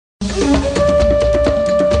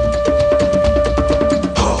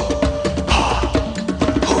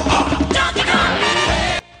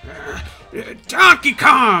Donkey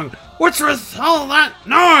Kong! What's with all that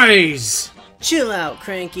noise? Chill out,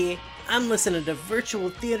 Cranky. I'm listening to Virtual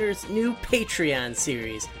Theater's new Patreon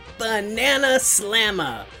series, Banana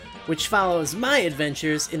Slamma, which follows my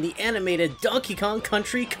adventures in the animated Donkey Kong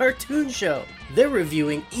Country cartoon show. They're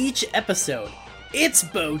reviewing each episode. It's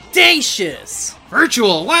bodacious!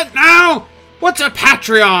 Virtual what now? What's a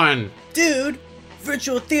Patreon? Dude,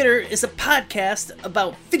 Virtual Theater is a podcast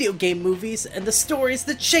about video game movies and the stories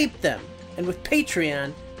that shape them. And with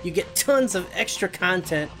Patreon, you get tons of extra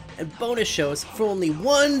content and bonus shows for only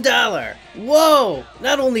 $1. Whoa!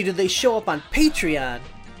 Not only do they show up on Patreon,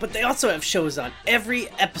 but they also have shows on every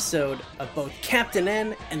episode of both Captain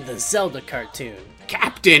N and the Zelda cartoon.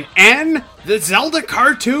 Captain N? The Zelda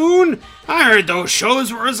cartoon? I heard those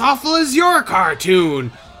shows were as awful as your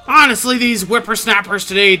cartoon. Honestly, these whippersnappers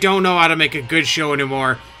today don't know how to make a good show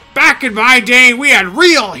anymore. Back in my day, we had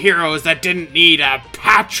real heroes that didn't need a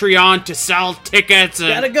Patreon to sell tickets and...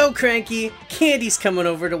 Gotta go, Cranky. Candy's coming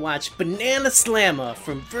over to watch Banana Slamma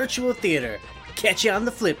from Virtual Theater. Catch you on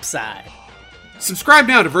the flip side. Subscribe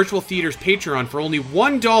now to Virtual Theater's Patreon for only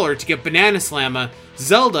 $1 to get Banana Slamma,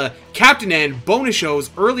 Zelda, Captain N, bonus shows,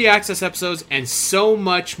 early access episodes, and so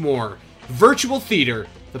much more. Virtual Theater,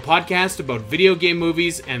 the podcast about video game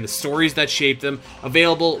movies and the stories that shape them,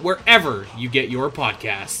 available wherever you get your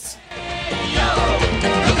podcasts. Hey, yo,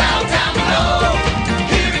 look out down below.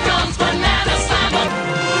 Here it comes, Banana Slamma.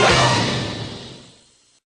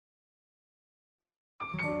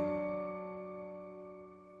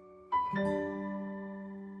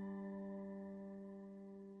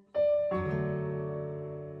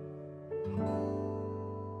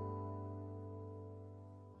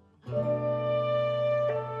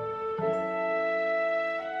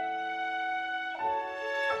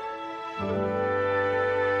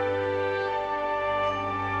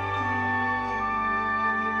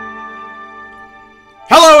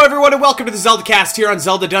 Hello everyone and welcome to the ZeldaCast here on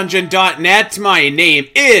ZeldaDungeon.net. My name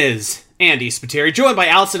is Andy Spiteri, joined by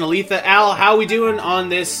Allison and Aletha. Al, how are we doing on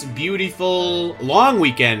this beautiful long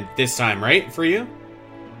weekend this time, right, for you?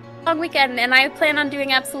 Long weekend, and I plan on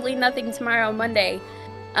doing absolutely nothing tomorrow, Monday.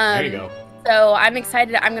 There you go. So I'm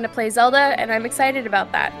excited. I'm going to play Zelda, and I'm excited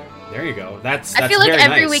about that. There you go. That's I feel like very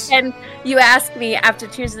every nice. weekend you ask me after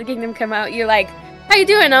Tears of the Kingdom come out, you're like, how you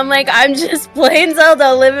doing? I'm like, I'm just playing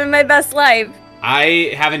Zelda, living my best life.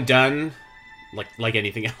 I haven't done like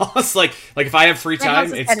anything else. like if I have free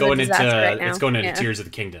time, it's going into Tears of the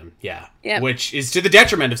Kingdom. Yeah. Yep. Which is to the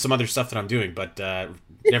detriment of some other stuff that I'm doing, but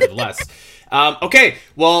nevertheless. Okay,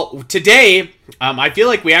 well today I feel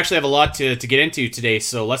like we actually have a lot to get into today,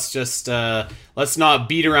 so let's just let's not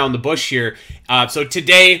beat around the bush here. So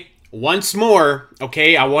today, once more,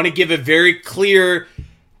 okay, I want to give a very clear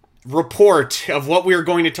report of what we are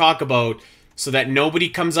going to talk about, so that nobody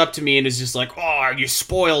comes up to me and is just like, oh, you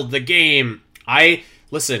spoiled the game.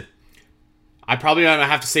 Listen, I probably don't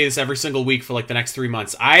have to say this every single week for like the next 3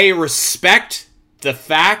 months. I respect the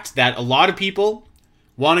fact that a lot of people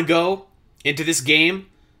want to go into this game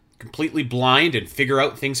completely blind and figure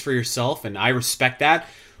out things for yourself, and I respect that.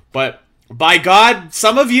 But by God,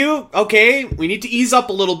 some of you, okay, we need to ease up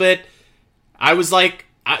a little bit. I was like,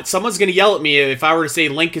 someone's going to yell at me if I were to say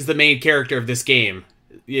Link is the main character of this game,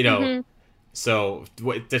 you know. Mm-hmm. So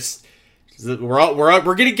this,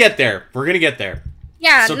 we're gonna get there. We're gonna get there.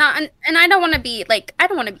 Yeah, so, and I don't want to be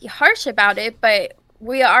harsh about it, but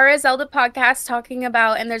we are a Zelda podcast talking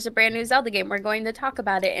about, and there's a brand new Zelda game. We're going to talk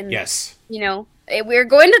about it, and yes, you know, we're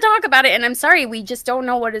going to talk about it. And I'm sorry, we just don't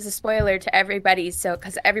know what is a spoiler to everybody. So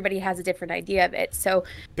because everybody has a different idea of it. So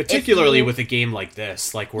particularly with a game like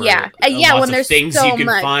this, like where when lots there's of things so you can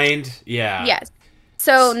much. find, yes.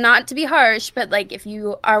 So, not to be harsh, but, like, if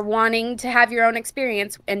you are wanting to have your own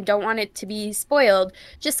experience and don't want it to be spoiled,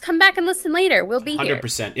 just come back and listen later. We'll be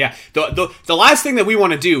 100%, yeah. The last thing that we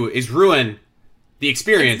want to do is ruin the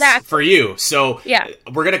experience for you. So, yeah.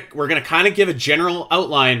 we're gonna kind of give a general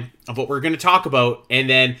outline of what we're going to talk about, and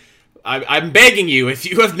then I'm begging you, if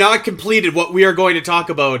you have not completed what we are going to talk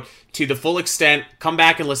about to the full extent, come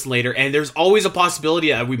back and listen later. And there's always a possibility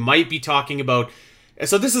that we might be talking about...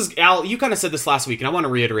 So this is, Al, you kind of said this last week, and I want to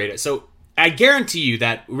reiterate it. So I guarantee you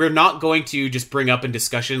that we're not going to just bring up in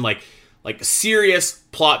discussion like serious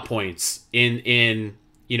plot points in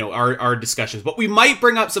you know, our discussions. But we might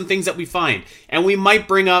bring up some things that we find. And we might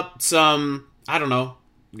bring up some, I don't know,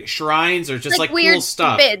 shrines or just like weird cool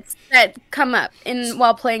stuff. Bits that come up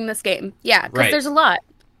while playing this game. Yeah, because there's a lot.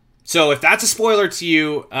 So if that's a spoiler to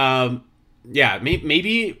you, yeah,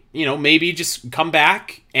 maybe, maybe just come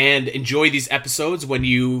back and enjoy these episodes when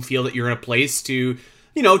you feel that you're in a place to,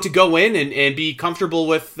 to go in and be comfortable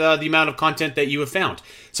with the amount of content that you have found.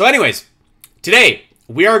 So anyways, today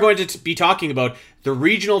we are going to be talking about the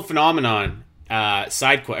regional phenomenon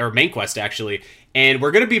side quest, or main quest actually, and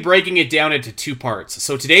we're going to be breaking it down into two parts.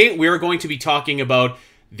 So today we are going to be talking about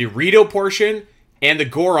the Rito portion and the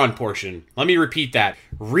Goron portion. Let me repeat that.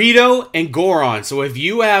 Rito and Goron. So if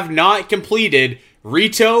you have not completed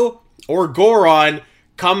Rito or Goron,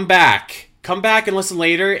 come back. Come back and listen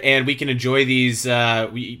later, and we can enjoy these.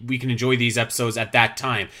 We can enjoy these episodes at that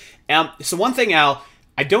time. So one thing, Al,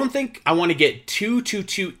 I don't think I want to get too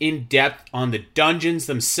in depth on the dungeons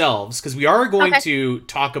themselves, because we are going to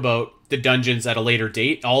talk about the dungeons at a later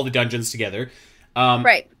date, all the dungeons together.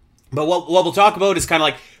 Right. But what we'll talk about is kind of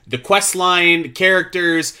like the quest line,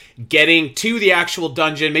 characters, getting to the actual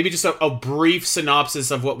dungeon, maybe just a brief synopsis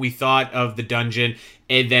of what we thought of the dungeon,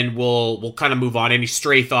 and then we'll kind of move on. Any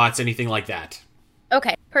stray thoughts, anything like that.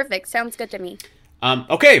 Okay, perfect. Sounds good to me.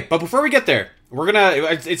 Okay, but before we get there,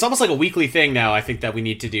 it's almost like a weekly thing now, I think, that we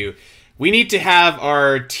need to do. We need to have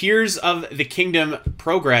our Tears of the Kingdom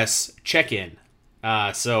progress check-in.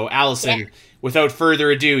 So, Allison, without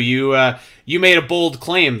further ado, you made a bold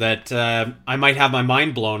claim that I might have my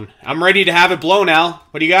mind blown. I'm ready to have it blown, Al.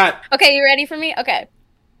 What do you got? Okay, you ready for me? Okay.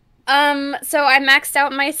 So I maxed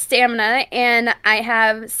out my stamina, and I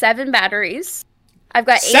have 7 batteries. I've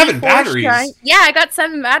got 7 batteries? Yeah, I got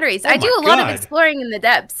 7 batteries. I do a lot of exploring in the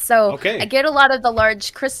depths, so I get a lot of the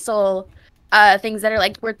large crystal things that are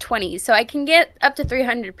like worth 20, so I can get up to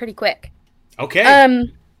 300 pretty quick. Okay.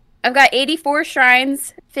 I've got 84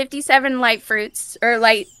 shrines, 57 light roots,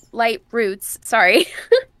 sorry.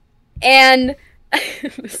 And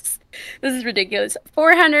this is ridiculous.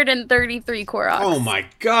 433 Koroks. Oh my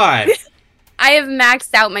god. I have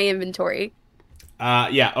maxed out my inventory.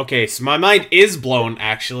 Yeah, okay, so my mind is blown,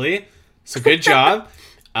 actually. So good job.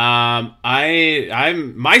 My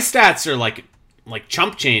stats are like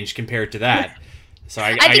chump change compared to that. So I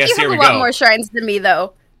think guess you here have we a lot go. more shrines than me,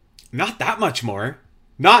 though. Not that much more.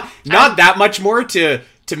 Not that much more to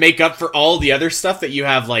make up for all the other stuff that you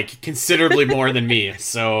have, like, considerably more than me.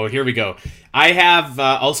 So here we go. I have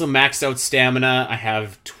also maxed out stamina. I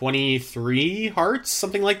have 23 hearts,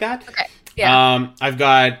 something like that. Okay. Yeah. I've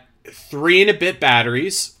got 3 and a bit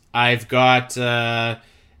batteries. I've got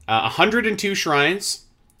 102 shrines.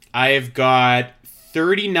 I've got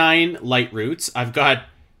 39 light roots. I've got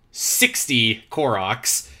 60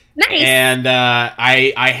 Koroks. Nice. And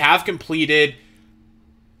I have completed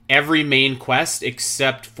every main quest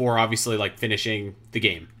except for, obviously, like, finishing the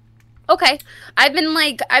game. Okay. I've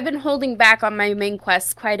been holding back on my main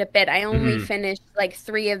quests quite a bit. I only finished like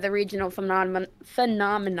 3 of the regional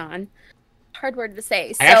phenomenon. Hard word to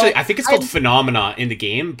say. So I think it's called phenomena in the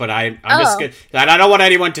game, but I'm just gonna, I don't want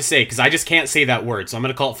anyone to say, because I just can't say that word, so I'm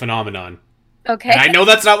gonna call it phenomenon. Okay. And I know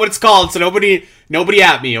that's not what it's called, so nobody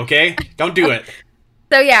at me, okay? Don't do it.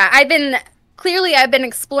 So yeah, I've been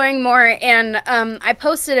exploring more, and I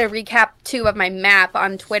posted a recap too of my map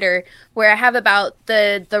on Twitter, where I have about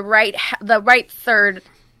the right third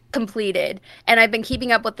completed, and I've been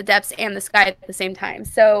keeping up with the depths and the sky at the same time.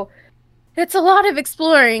 So it's a lot of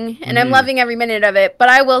exploring, and I'm loving every minute of it. But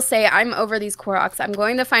I will say I'm over these Koroks. I'm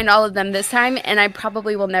going to find all of them this time, and I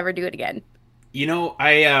probably will never do it again.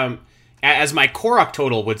 I as my Korok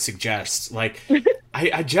total would suggest, like,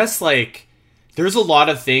 I just, like, there's a lot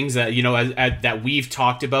of things that, that we've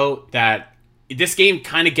talked about that this game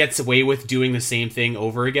kind of gets away with doing the same thing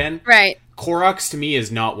over again. Right. Koroks to me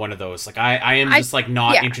is not one of those. Like, I am just, like,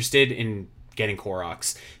 not interested in getting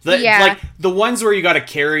Koroks. Like, the ones where you gotta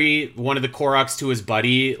carry one of the Koroks to his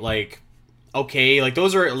buddy, like, okay, like,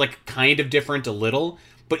 those are, like, kind of different a little,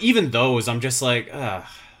 but even those, I'm just like, ugh.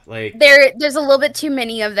 Like, there's a little bit too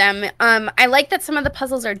many of them. I like that some of the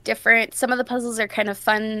puzzles are different. Some of the puzzles are kind of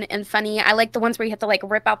fun and funny. I like the ones where you have to, like,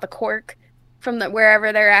 rip out the cork from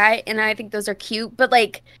wherever they're at, and I think those are cute. But,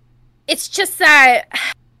 like, it's just that,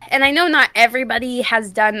 and I know not everybody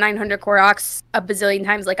has done 900 Koroks a bazillion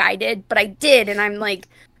times like I did, but I did, and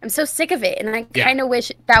I'm so sick of it, and I kind of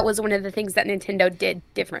wish that was one of the things that Nintendo did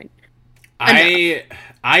different. I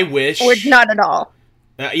wish, or not at all.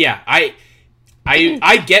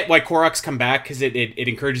 I get why Koroks come back, because it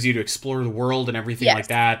encourages you to explore the world and everything like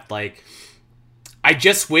that. Like, I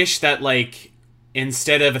just wish that, like,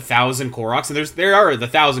 instead of 1,000 Koroks, and there are the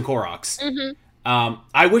 1,000 Koroks,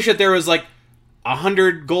 I wish that there was, like,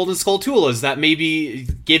 100 Golden Skull Tulas that maybe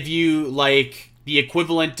give you, like, the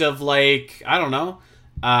equivalent of, like, I don't know,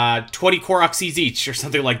 20 Korok seeds each or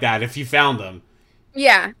something like that if you found them.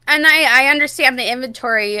 Yeah, and I understand the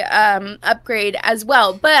inventory upgrade as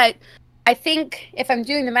well, but I think if I'm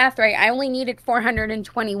doing the math right, I only needed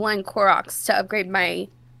 421 Koroks to upgrade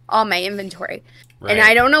all my inventory. And I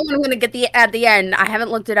Right. don't know what I'm gonna get at the end. I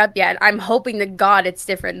haven't looked it up yet. I'm hoping to God it's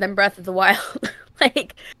different than Breath of the Wild.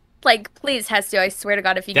 like, please, Hestu, I swear to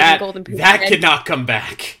God, if you give me That golden that cannot come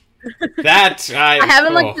back. That I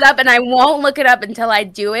haven't looked it up, and I won't look it up until I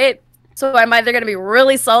do it. So I'm either gonna be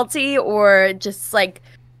really salty or just like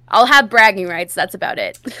I'll have bragging rights. That's about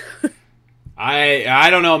it.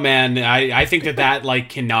 I don't know, man. I think that like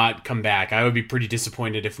cannot come back. I would be pretty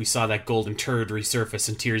disappointed if we saw that golden turd resurface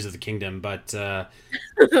in Tears of the Kingdom, but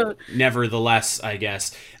nevertheless, I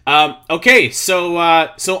guess. Okay, so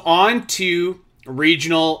on to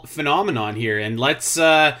regional phenomenon here, and let's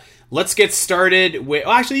get started with.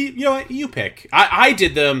 Well, actually, you know what? You pick. I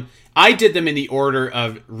did them. I did them in the order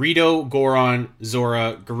of Rito, Goron,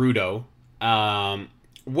 Zora, Gerudo.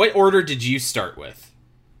 What order did you start with?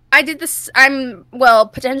 I did this. I'm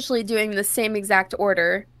potentially doing the same exact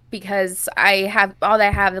order because I have all that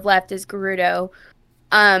I have left is Gerudo.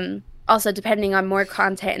 Also depending on more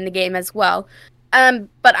content in the game as well.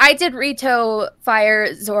 But I did Rito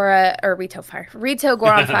Fire, Zora, or Rito Fire, Rito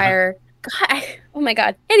Goron Fire. God, oh my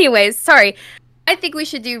God. Anyways, sorry. I think we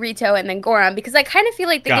should do Rito and then Goron because I kind of feel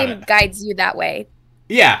like the Got game it. guides you that way.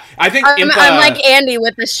 Yeah, I think I'm like Andy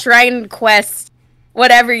with the Shrine Quest,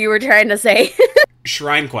 whatever you were trying to say.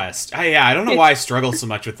 Shrine Quest. Yeah, I don't know why I struggle so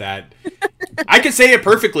much with that. I could say it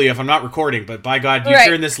perfectly if I'm not recording, but by God, you Right.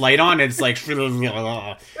 turn this light on, and it's like, so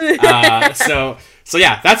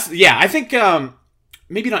yeah, I think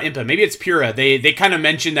maybe not Impa, maybe it's Pura. They kind of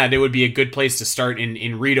mentioned that it would be a good place to start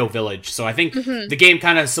in Rito Village. So I think the game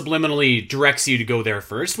kind of subliminally directs you to go there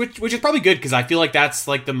first, which is probably good because I feel like that's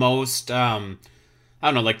like the most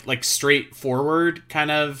I don't know, like straightforward kind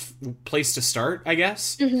of place to start, I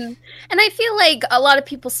guess. And I feel like a lot of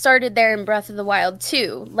people started there in Breath of the Wild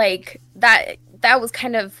too. Like that was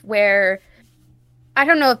kind of where I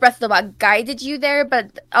don't know if Breath of the Wild guided you there,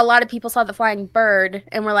 but a lot of people saw the flying bird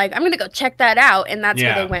and were like, I'm gonna go check that out, and that's where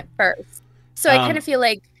Yeah. they went first. So I kind of feel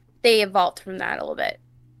like they evolved from that a little bit.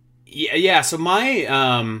 Yeah. So my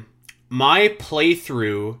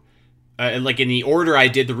playthrough, like in the order I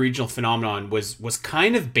did the regional phenomenon, was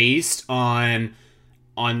kind of based on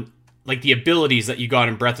like the abilities that you got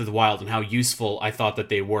in Breath of the Wild and how useful I thought that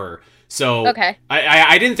they were. So Okay.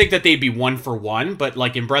 I didn't think that they'd be one for one, but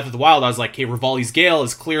like in Breath of the Wild, I was like, hey, Rivali's Gale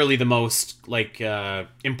is clearly the most like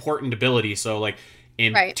important ability. So like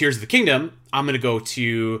in Right. Tears of the Kingdom, I'm gonna go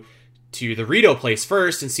to the Rito place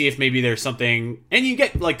first and see if maybe there's something, and you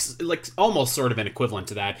get like almost sort of an equivalent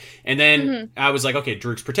to that. And then I was like, okay,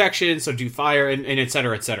 Druk's protection, so do fire, and et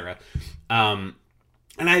cetera, et cetera. And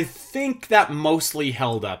I think that mostly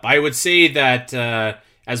held up. I would say that,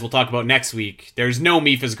 as we'll talk about next week, there's no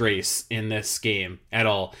Mipha's Grace in this game at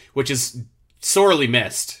all, which is sorely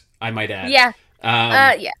missed, I might add. Yeah.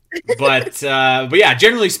 Yeah. But yeah,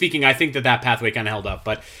 generally speaking, I think that pathway kind of held up.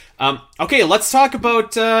 But okay, let's talk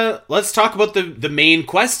about the main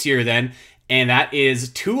quest here then, and that is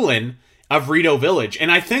Tulin of Rito Village.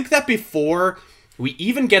 And I think that before we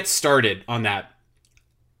even get started on that,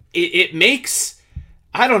 it makes,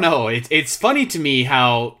 I don't know, it's funny to me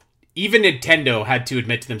how even Nintendo had to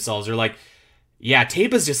admit to themselves, they're like, yeah,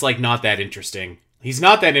 Teba's just like not that interesting. He's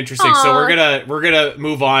not that interesting, so we're gonna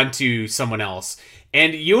move on to someone else.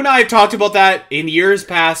 And you and I have talked about that in years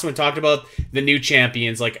past when we talked about the new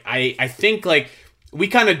champions. Like I think like we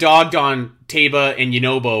kind of dogged on Teba and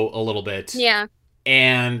Yunobo a little bit. Yeah.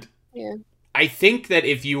 And Yeah. I think that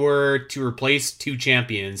if you were to replace two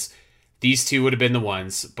champions, these two would have been the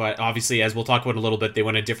ones. But obviously, as we'll talk about in a little bit, they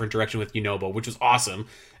went a different direction with Yunobo, which was awesome.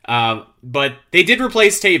 But they did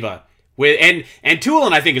replace Teba with, and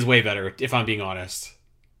Tulin I think is way better, if I'm being honest.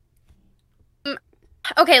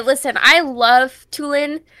 Okay, listen, I love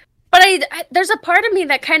Tulin, but I there's a part of me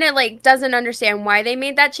that kind of like doesn't understand why they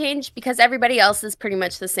made that change because everybody else is pretty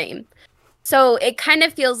much the same. So it kind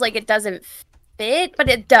of feels like it doesn't fit, but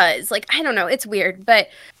it does. Like I don't know, it's weird. But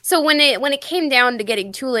so when it came down to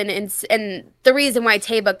getting Tulin and the reason why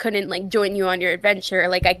Teba couldn't like join you on your adventure,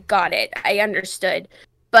 like I got it, I understood,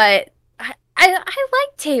 but I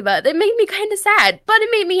like Teba. That made me kind of sad, but it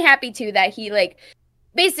made me happy too that he like.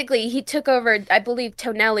 Basically, he took over, I believe,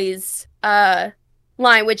 Tonelli's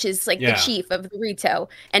line, which is like the chief of the Rito,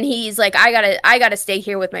 and he's like, I gotta stay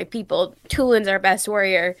here with my people. Tulin's our best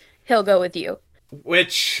warrior. He'll go with you.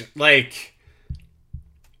 Which like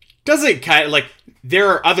doesn't kind of like there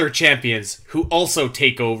are other champions who also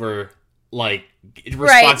take over like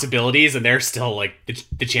responsibilities, and they're still like the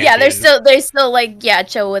champion. Yeah, they're still like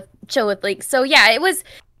chill chill with Link. So yeah, it was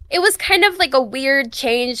kind of like a weird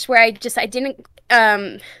change where I didn't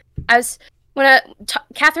I was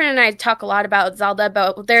Catherine and I talk a lot about Zelda,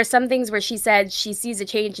 but there are some things where she said she sees a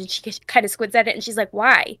change and she kind of squints at it and she's like,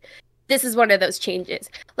 why? This is one of those changes.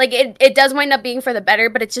 Like it does wind up being for the better,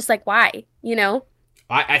 but it's just like, why? You know?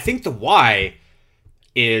 I think the why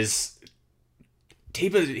is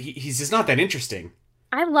Teba. He's just not that interesting.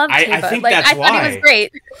 I love Teba. I think like, that's I why. thought he was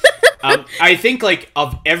great. I think like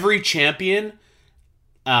of every champion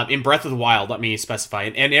in Breath of the Wild, let me specify,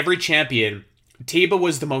 and every champion, Teba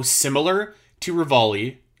was the most similar to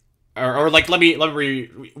Rivali. Or like, let me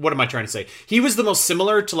what am I trying to say? He was the most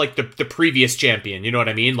similar to like the previous champion, you know what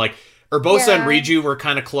I mean? Like, Urbosa and Riju were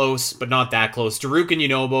kind of close, but not that close. Daruk and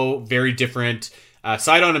Yunobo, very different.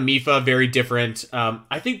 Sidon and Mipha, very different.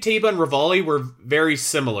 I think Teba and Rivali were very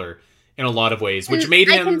similar in a lot of ways, which made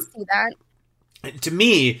him... I can see that. To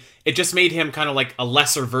me, it just made him kind of like a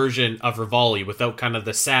lesser version of Rivali without kind of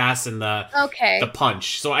the sass and the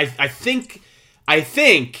punch. So I think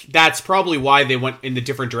that's probably why they went in the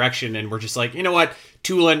different direction and were just like, you know what,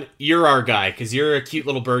 Tulin, you're our guy, because you're a cute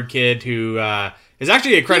little bird kid who is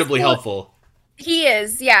actually incredibly helpful. He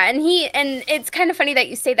is, yeah, and it's kind of funny that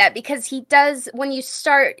you say that because he does, when you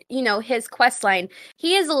start, his quest line,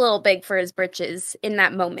 he is a little big for his britches in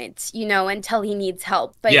that moment, until he needs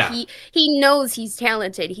help. But he knows he's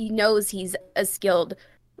talented. He knows he's a skilled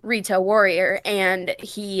Rito warrior, and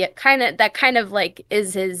he kind of like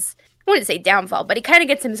is his, I wouldn't say downfall, but he kind of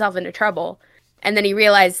gets himself into trouble. And then he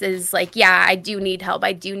realizes, like, yeah, I do need help.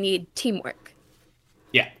 I do need teamwork.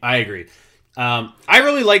 Yeah, I agree. I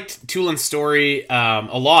really liked Tulin's story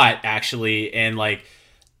a lot, actually, and like,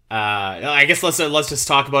 I guess let's just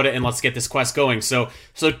talk about it and let's get this quest going. So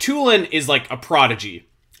Tulin is like a prodigy.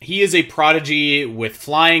 He is a prodigy with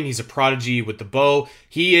flying. He's a prodigy with the bow.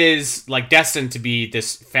 He is like destined to be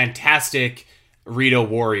this fantastic Rito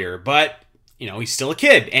warrior, but he's still a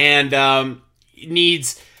kid and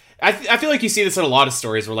needs. I feel like you see this in a lot of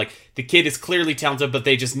stories where like the kid is clearly talented, but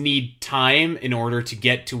they just need time in order to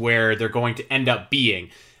get to where they're going to end up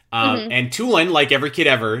being. And Tulin, like every kid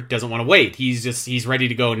ever, doesn't want to wait. He's ready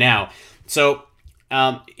to go now. So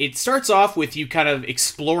it starts off with you kind of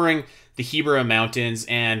exploring the Hebra Mountains.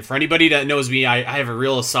 And for anybody that knows me, I have a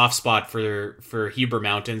real soft spot for Hebra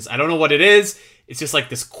Mountains. I don't know what it is. It's just like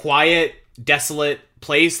this quiet, desolate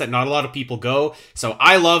place that not a lot of people go. So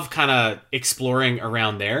I love kind of exploring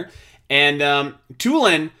around there. And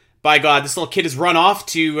Tulin, by God, this little kid has run off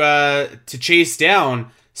to chase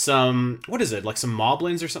down some, what is it, like some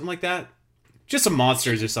moblins or something like that? Just some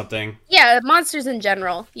monsters or something. Yeah, monsters in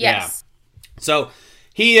general. Yes. Yeah. So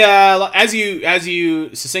he, as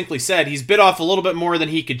you succinctly said, he's bit off a little bit more than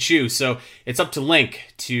he could chew. So it's up to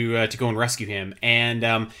Link to go and rescue him.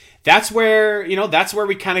 And that's where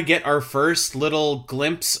we kind of get our first little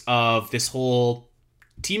glimpse of this whole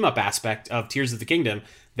team up aspect of Tears of the Kingdom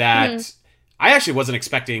that I actually wasn't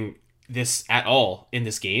expecting this at all in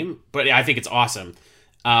this game, but I think it's awesome.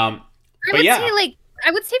 I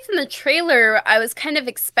would say from the trailer, I was kind of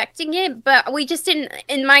expecting it, but we just didn't,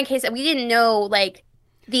 in my case, we didn't know like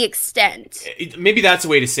the extent. Maybe that's the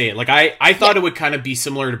way to say it. Like I thought it would kind of be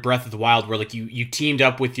similar to Breath of the Wild where like you teamed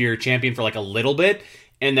up with your champion for like a little bit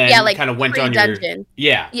and then like kind of went on your dungeon.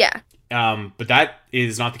 But that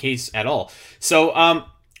is not the case at all. So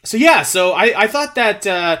I thought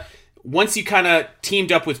that once you kind of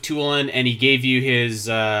teamed up with Tulin and he gave you his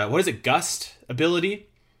what is it, Gust ability?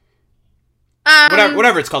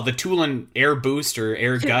 Whatever it's called, the Tulin Air Boost or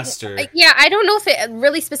Air Gust or I don't know if it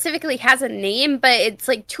really specifically has a name, but it's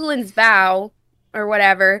like Tulin's Bow or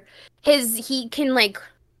whatever. He can like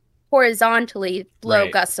horizontally blow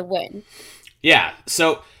gusts of wind. Yeah,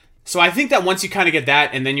 so I think that once you kind of get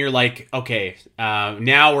that, and then you're like, okay,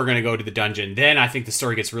 now we're gonna go to the dungeon. Then I think the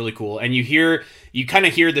story gets really cool, and you kind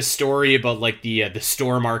of hear the story about like the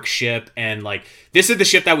Stormark ship, and like this is the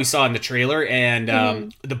ship that we saw in the trailer,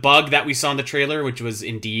 and the bug that we saw in the trailer, which was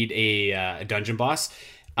indeed a dungeon boss.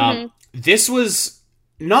 This was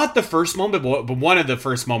not the first moment, but one of the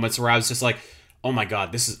first moments where I was just like, oh my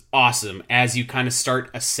god, this is awesome. As you kind of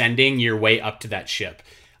start ascending your way up to that ship,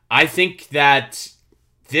 I think that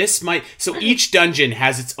this might... So each dungeon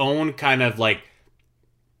has its own kind of like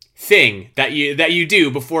thing that you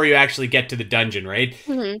do before you actually get to the dungeon, right?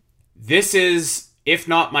 This is, if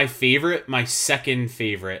not my favorite, my second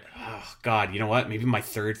favorite. Oh god, you know what? Maybe my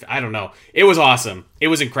third. I don't know. It was awesome. It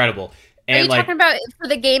was incredible. And are you talking about for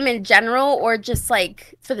the game in general or just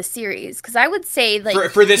like for the series? Because I would say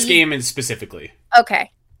like for this game and specifically.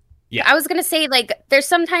 Okay. Yeah. I was going to say, like, there's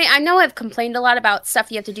sometimes... I know I've complained a lot about stuff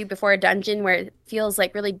you have to do before a dungeon where it feels,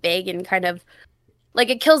 like, really big and kind of Like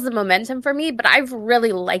it kills the momentum for me, but I've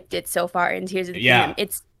really liked it so far in Tears of the Kingdom.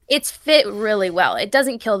 It's fit really well. It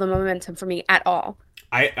doesn't kill the momentum for me at all.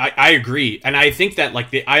 I agree, and I think that like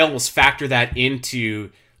I almost factor that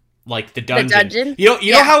into like the dungeon. The dungeon?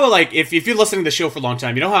 You know how like if you're listening to the show for a long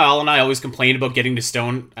time, you know how Al and I always complain about getting to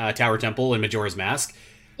Stone Tower Temple in Majora's Mask.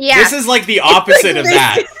 Yeah, this is like the opposite of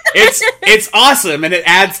that. It's awesome, and it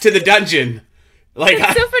adds to the dungeon. Like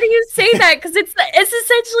it's so funny you say that because it's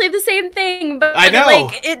essentially the same thing, but I know,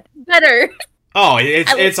 like it's better. Oh,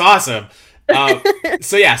 it's awesome.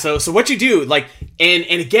 So what you do, like, and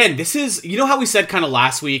again, this is, you know how we said kind of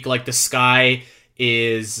last week, like the sky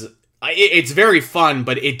is, it's very fun,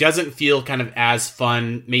 but it doesn't feel kind of as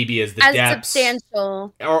fun maybe as the as depths.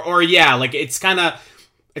 Substantial. Or yeah, like it's kind of,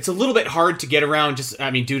 it's a little bit hard to get around just,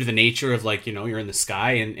 I mean, due to the nature of like, you know, you're in the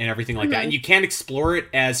sky and everything like that. And you can't explore it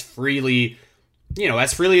as freely, you know,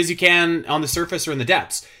 as freely as you can on the surface or in the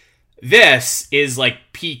depths. This is like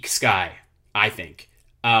peak sky, I think.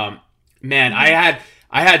 Man, I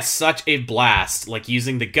had such a blast, like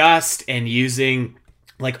using the gust and using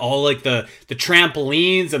like all like the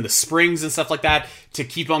trampolines and the springs and stuff like that to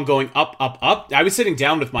keep on going up, up, up. I was sitting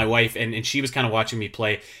down with my wife and she was kind of watching me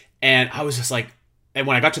play, and I was just like, and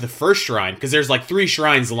when I got to the first shrine, because there's like 3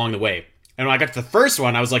 shrines along the way, and when I got to the first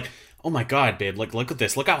one, I was like, oh my god, babe, like look at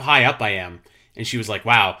this, look how high up I am. And she was like,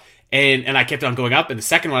 wow. And I kept on going up, and the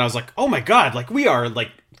second one I was like, oh my god, like we are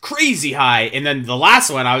like crazy high. And then the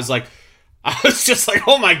last one I was just like,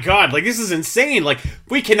 oh my god, like this is insane. Like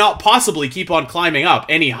we cannot possibly keep on climbing up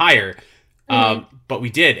any higher. But we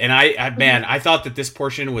did. And I thought that this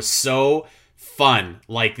portion was so fun.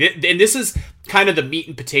 Like, and this is kind of the meat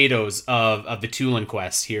and potatoes of the Tulin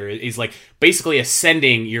quest here, is like basically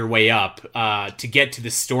ascending your way up to get to the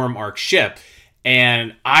Storm Arc ship.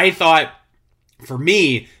 And I thought, for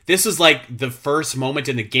me, this was like the first moment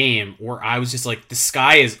in the game where I was just like, the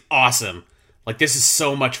sky is awesome. Like, this is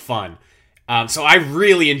so much fun. So I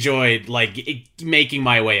really enjoyed like making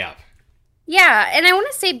my way up. Yeah, and I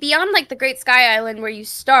want to say beyond like the Great Sky Island where you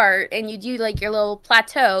start and you do like your little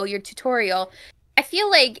plateau, your tutorial, I feel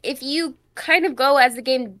like if you kind of go as the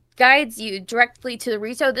game guides you directly to the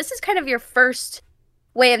Rito, this is kind of your first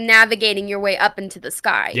way of navigating your way up into the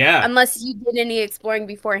sky. Yeah. Unless you did any exploring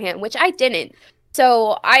beforehand, which I didn't.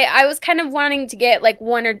 So I was kind of wanting to get like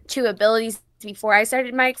 1 or 2 abilities before I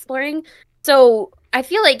started my exploring. So I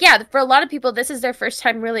feel like, yeah, for a lot of people, this is their first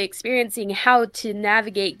time really experiencing how to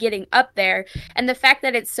navigate getting up there. And the fact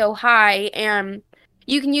that it's so high, and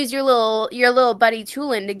you can use your little buddy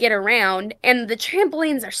Tulin to get around. And the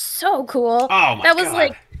trampolines are so cool. Oh my god. That was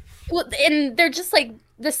like, well, and they're just like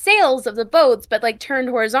the sails of the boats, but like turned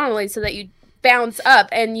horizontally so that you bounce up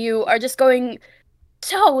and you are just going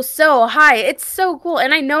so high. It's so cool.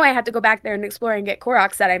 And I know I have to go back there and explore and get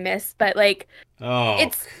Koroks that I missed, but like,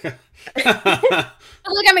 it's like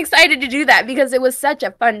I'm excited to do that because it was such a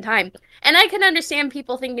fun time. And I can understand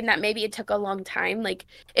people thinking that maybe it took a long time. Like,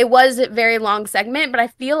 it was a very long segment, but I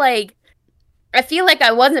feel like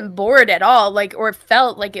I wasn't bored at all, like, or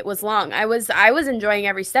felt like it was long. I was enjoying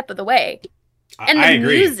every step of the way. And the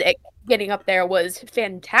music getting up there was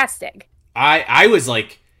fantastic. I was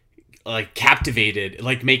like captivated,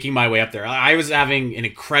 like making my way up there. I was having an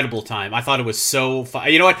incredible time. I thought it was so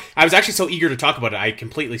fun. You know what? I was actually so eager to talk about it. I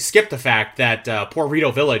completely skipped the fact that poor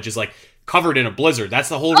Rito Village is like covered in a blizzard. That's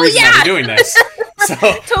the whole reason that we're doing this. So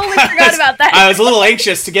totally forgot about that. I was a little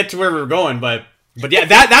anxious to get to where we were going, but yeah,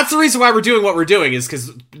 that's the reason why we're doing what we're doing, is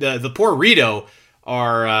because the poor Rito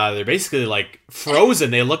are they're basically like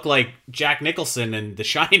frozen. They look like Jack Nicholson in The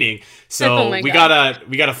Shining. So we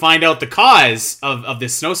gotta find out the cause of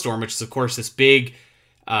this snowstorm, which is of course this big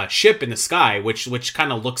ship in the sky, which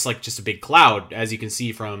kind of looks like just a big cloud, as you can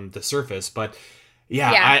see from the surface. But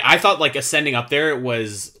yeah. I thought like ascending up there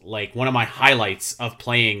was like one of my highlights of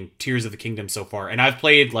playing Tears of the Kingdom so far, and I've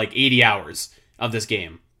played like 80 hours of this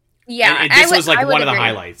game. Yeah, and this was like one of the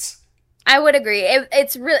highlights. I would agree.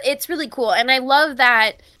 It's really cool, and I love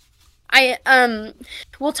that.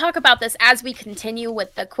 We'll talk about this as we continue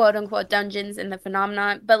with the quote unquote dungeons and the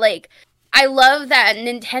phenomenon. But like, I love that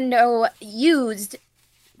Nintendo used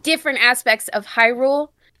different aspects of Hyrule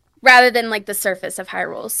rather than like the surface of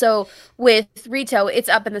Hyrule. So with Rito, it's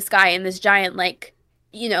up in the sky in this giant like,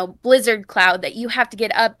 you know, blizzard cloud that you have to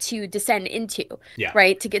get up to descend into. Yeah.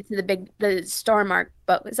 Right, to get to the Storm Arc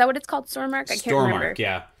boat. Is that what it's called? Storm Arc? I can't remember. Storm Arc,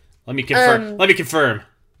 yeah. Let me confirm.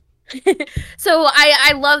 So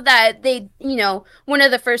I love that they, you know, one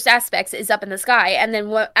of the first aspects is up in the sky, and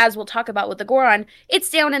then as we'll talk about with the Goron, it's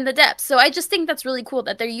down in the depths. So I just think that's really cool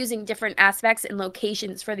that they're using different aspects and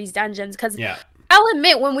locations for these dungeons, because I'll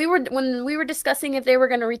admit when we were discussing if they were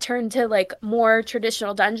going to return to like more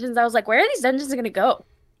traditional dungeons, I was like, where are these dungeons going to go?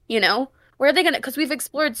 You know, where are they going to? Because we've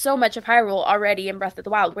explored so much of Hyrule already in Breath of the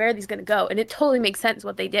Wild. Where are these going to go? And it totally makes sense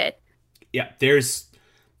what they did. Yeah, there's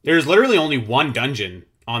literally only one dungeon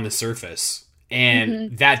on the surface,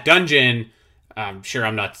 and that dungeon, I'm sure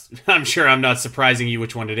I'm not surprising you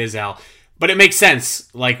which one it is, Al, but it makes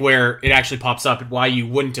sense, like where it actually pops up and why you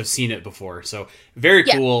wouldn't have seen it before. So very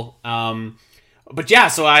cool. But yeah,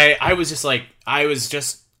 so I was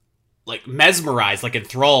just like mesmerized, like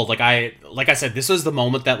enthralled. Like I said, this was the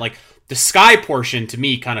moment that like the sky portion to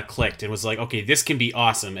me kind of clicked and was like, okay, this can be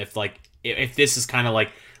awesome if this is kind of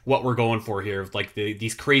like what we're going for here, like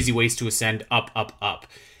these crazy ways to ascend up, up, up.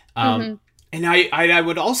 And I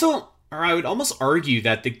would almost argue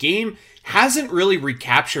that the game hasn't really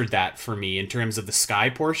recaptured that for me in terms of the sky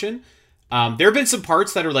portion. There have been some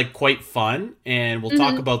parts that are like quite fun, and we'll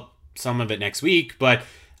talk about some of it next week, but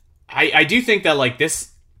I do think that like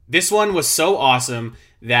this one was so awesome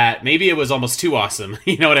that maybe it was almost too awesome.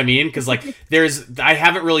 You know what I mean? Because like I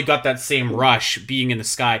haven't really got that same rush being in the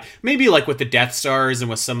sky. Maybe like with the Death Stars and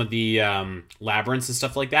with some of the labyrinths and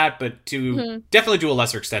stuff like that, but definitely to a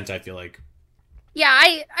lesser extent, I feel like. Yeah,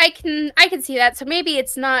 I can see that. So maybe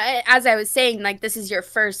it's not, as I was saying, like this is your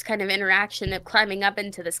first kind of interaction of climbing up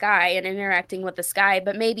into the sky and interacting with the sky,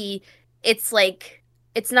 but maybe it's like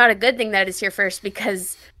it's not a good thing that it's your first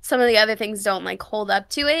because some of the other things don't like hold up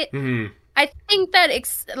to it. I think that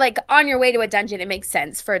like on your way to a dungeon, it makes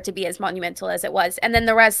sense for it to be as monumental as it was, and then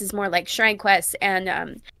the rest is more like shrine quests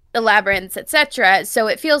and the labyrinths, etc. So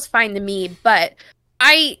it feels fine to me, but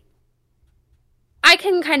I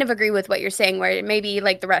can kind of agree with what you're saying, where maybe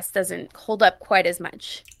like the rest doesn't hold up quite as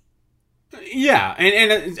much. Yeah,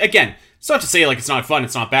 and again, it's not to say like it's not fun,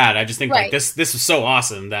 it's not bad. I just think like this is so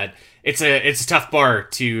awesome that it's a tough bar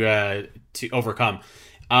to overcome.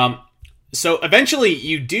 So eventually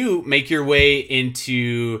you do make your way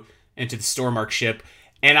into the Stormark ship,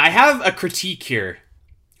 and I have a critique here.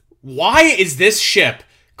 Why is this ship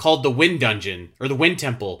called the Wind Dungeon or the Wind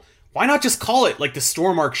Temple? Why not just call it like the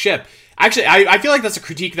Stormark ship? Actually, I feel like that's a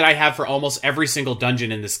critique that I have for almost every single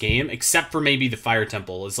dungeon in this game, except for maybe the Fire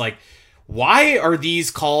Temple. It's like, why are these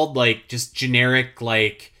called like just generic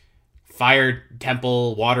like Fire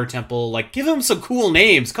Temple, Water Temple? Like, give them some cool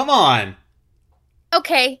names. Come on.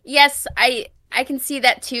 Okay, yes, I can see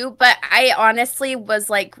that too, but I honestly was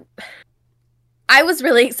like, I was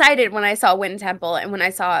really excited when I saw Wind Temple and when I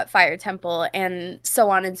saw Fire Temple and so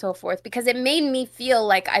on and so forth, because it made me feel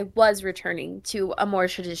like I was returning to a more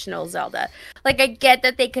traditional Zelda. Like, I get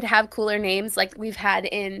that they could have cooler names like we've had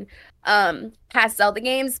in past Zelda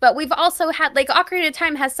games, but we've also had, like, Ocarina of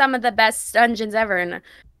Time has some of the best dungeons ever, and,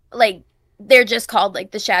 like, they're just called,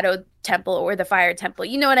 like, the Shadow Temple or the Fire Temple.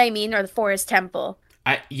 You know what I mean? Or the Forest Temple.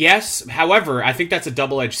 Yes, however, I think that's a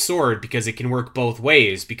double-edged sword because it can work both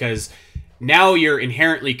ways, because now you're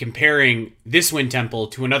inherently comparing this Wind Temple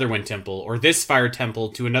to another Wind Temple, or this Fire Temple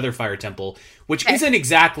to another Fire Temple, which isn't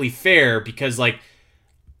exactly fair because, like,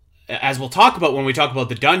 as we'll talk about when we talk about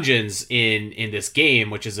the dungeons in this game,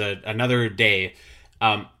 which is another day,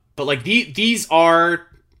 but, like, these are,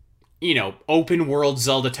 you know, open world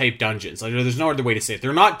Zelda type dungeons. Like, there's no other way to say it.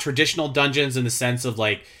 They're not traditional dungeons in the sense of,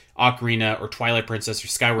 like, Ocarina or Twilight Princess or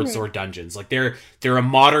Skyward Sword dungeons. Like, they're a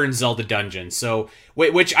modern Zelda dungeon. So,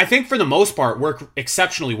 which I think for the most part work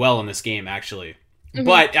exceptionally well in this game, actually.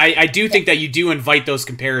 But I do think that you do invite those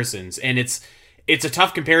comparisons, and it's a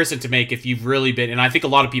tough comparison to make if you've really been, and I think a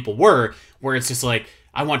lot of people were, where it's just like,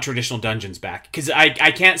 I want traditional dungeons back. Because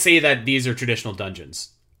I can't say that these are traditional dungeons.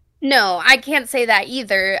 No, I can't say that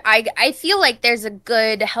either. I feel like there's a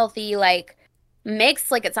good, healthy, like, mix,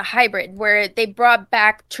 like it's a hybrid where they brought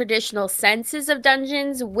back traditional senses of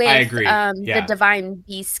dungeons with the Divine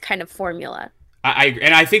Beast kind of formula.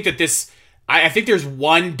 I think that I think there's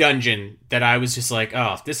one dungeon that I was just like,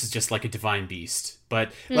 oh, this is just like a Divine Beast.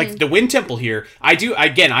 But like the Wind Temple here, I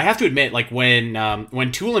have to admit, like when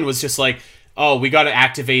Tulin was just like, oh, we got to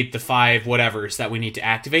activate the 5 whatevers that we need to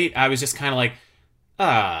activate, I was just kind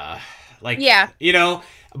of like, you know.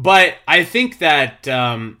 But I think that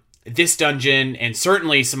this dungeon and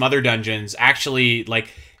certainly some other dungeons actually, like,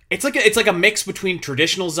 it's like a mix between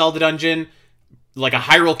traditional Zelda dungeon, like a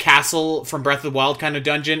Hyrule Castle from Breath of the Wild kind of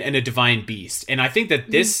dungeon, and a Divine Beast. And I think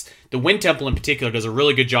that the Wind Temple in particular does a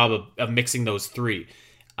really good job of mixing those three.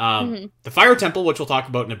 The Fire Temple, which we'll talk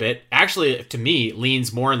about in a bit, actually to me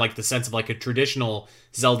leans more in like the sense of like a traditional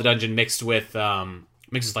Zelda dungeon mixed with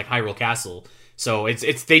like Hyrule Castle. So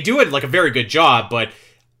it's they do it like a very good job, but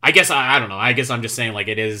I guess I don't know. I guess I'm just saying, like,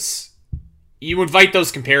 it is, you invite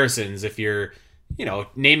those comparisons if you're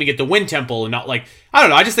naming it the Wind Temple and not like, I don't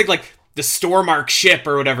know. I just think like the Stormark ship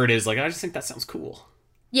or whatever it is. Like, I just think that sounds cool.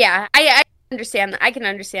 Yeah, I understand that. I can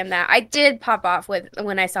understand that. I did pop off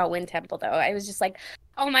when I saw Wind Temple though. I was just like,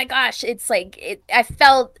 oh my gosh, it's like I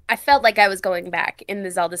felt like I was going back in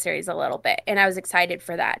the Zelda series a little bit, and I was excited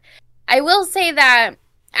for that. I will say that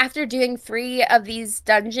after doing 3 of these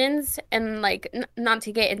dungeons, and like not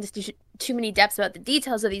to get into too many depths about the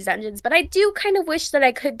details of these dungeons, but I do kind of wish that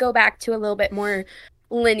I could go back to a little bit more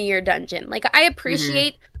linear dungeon. Like I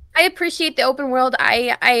appreciate the open world.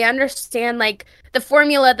 I understand like the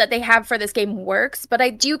formula that they have for this game works, but I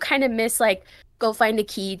do kind of miss like go find a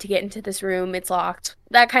key to get into this room, it's locked,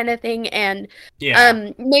 that kind of thing. And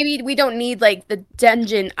maybe we don't need like the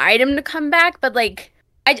dungeon item to come back, but like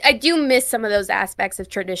I do miss some of those aspects of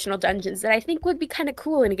traditional dungeons that I think would be kind of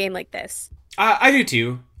cool in a game like this. I do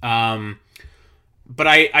too. But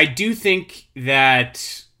I do think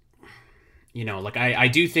that, I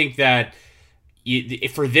do think that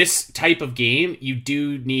for this type of game, you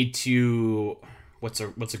do need to, what's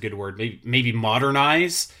a good word? Maybe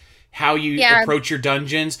modernize how you approach your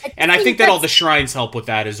dungeons. And I think that all the shrines help with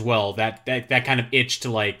that as well. That kind of itch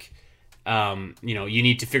to like, you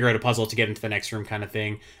need to figure out a puzzle to get into the next room kind of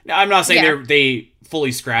thing. Now, I'm not saying they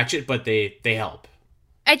fully scratch it, but they help.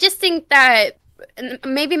 I just think that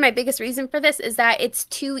maybe my biggest reason for this is that it's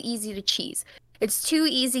too easy to cheese. It's too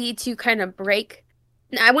easy to kind of break.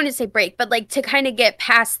 I wouldn't say break, but like to kind of get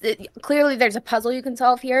past clearly there's a puzzle you can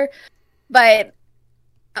solve here, but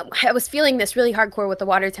I was feeling this really hardcore with the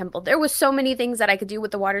water temple. There was so many things that I could do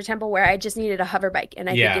with the water temple where I just needed a hover bike and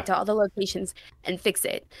I could get to all the locations and fix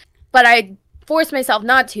it. But I forced myself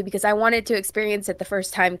not to because I wanted to experience it the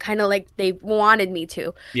first time, kind of like they wanted me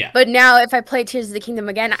to. Yeah. But now if I play Tears of the Kingdom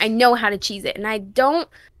again, I know how to cheese it. And I don't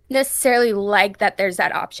necessarily like that there's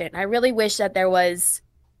that option. I really wish that there was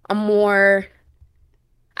a more...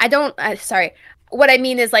 sorry. What I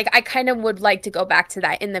mean is, like, I kind of would like to go back to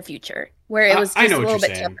that in the future, where it was just a little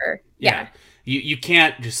bit tougher. Yeah. You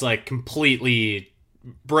can't just, like, completely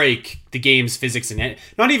break the game's physics and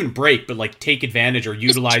not even break, but, like, take advantage or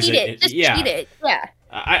utilize it. Just cheat it. Yeah.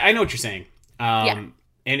 I know what you're saying. And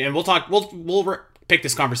we'll talk. We'll pick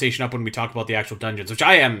this conversation up when we talk about the actual dungeons, which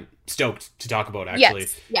I am stoked to talk about, actually.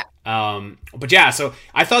 Yes. Yeah. But yeah, so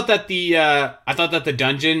I thought that the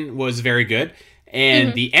dungeon was very good.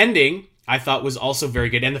 And the ending, I thought, was also very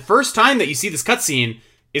good. And the first time that you see this cutscene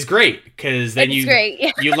is great, because then you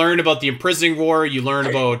learn about the imprisoning war, you learn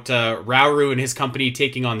about Rauru and his company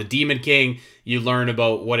taking on the Demon King, you learn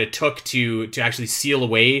about what it took to actually seal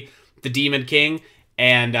away the Demon King.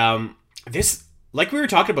 And this, like we were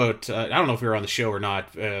talking about, I don't know if we were on the show or not,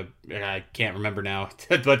 I can't remember now,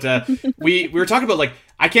 but we were talking about, like,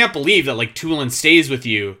 I can't believe that, like, Tulin stays with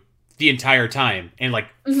you the entire time and like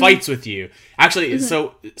fights with you. Actually,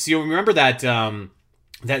 so you'll remember that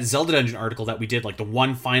that Zelda Dungeon article that we did, like the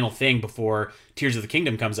one final thing before Tears of the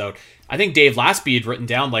Kingdom comes out. I think Dave Lastby had written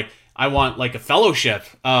down like, I want like a fellowship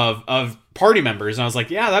of party members, and I was like,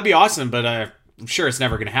 yeah, that'd be awesome, but I'm sure it's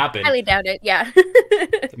never gonna happen. Highly doubt it. Yeah.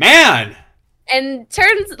 Man. And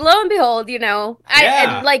turns lo and behold,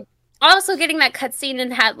 and like also getting that cutscene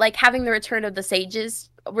and having the return of the sages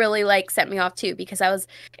really like set me off too, because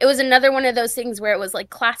it was another one of those things where it was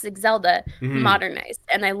like classic Zelda modernized,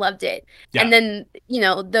 and I loved it. And then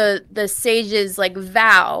the sages like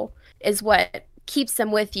vow is what keeps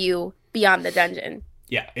them with you beyond the dungeon.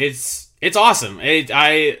 Yeah, it's awesome.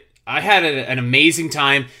 I had an amazing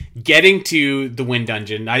time getting to the Wind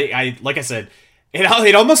Dungeon. I like I said,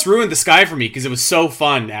 it almost ruined the sky for me because it was so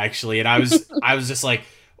fun, actually, and I was just like,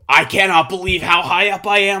 I cannot believe how high up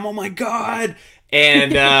I am. Oh my god.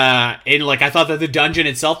 And like I thought that the dungeon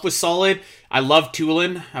itself was solid. I love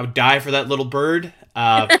Tulin. I would die for that little bird.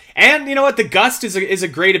 And you know what? The Gust is a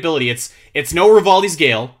great ability. It's no Rivaldi's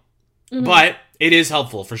Gale, but it is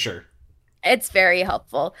helpful for sure. It's very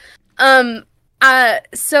helpful.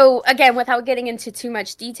 So again, without getting into too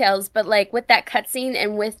much details, but like with that cutscene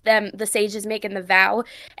and with them, the sages making the vow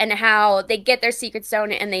and how they get their secret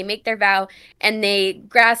stone and they make their vow and they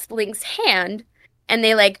grasp Link's hand. And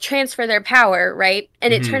they, like, transfer their power, right?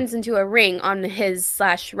 And it turns into a ring on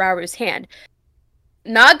his/Rauru's hand.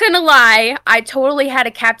 Not gonna lie, I totally had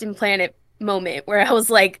a Captain Planet moment where I was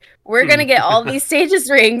like, we're gonna get all these Sages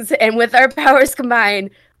rings, and with our powers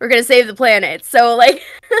combined, we're gonna save the planet. So, like,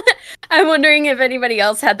 I'm wondering if anybody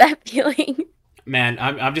else had that feeling. Man,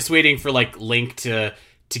 I'm just waiting for, like, Link to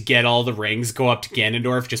get all the rings, go up to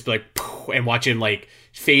Ganondorf, just be like, and watch him, like,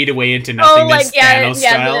 fade away into nothingness, Thanos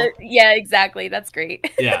style. Yeah, exactly. That's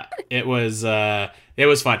great. Yeah, it was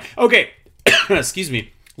fun. Okay, excuse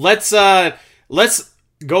me. Let's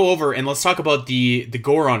go over and let's talk about the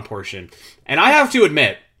Goron portion. And I have to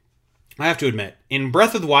admit, in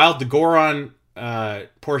Breath of the Wild, the Goron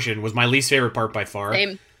portion was my least favorite part by far.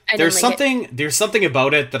 Same. There's something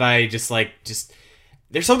about it that I just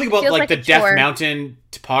there's something about Feels like like the a Death chore. Mountain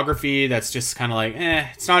topography that's just kind of like,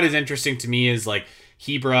 it's not as interesting to me as like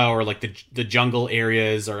Hebra or like the jungle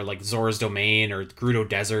areas or like Zora's Domain or Gerudo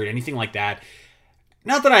Desert, anything like that.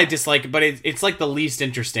 Not that I dislike it, but it's like the least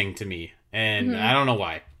interesting to me, and I don't know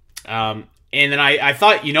why. And then I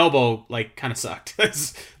thought Yunobo like kind of sucked.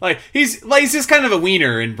 Like he's just kind of a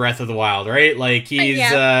wiener in Breath of the Wild, right? Like he's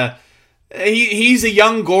he's a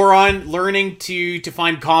young Goron learning to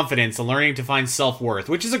find confidence and learning to find self-worth,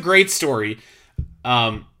 which is a great story.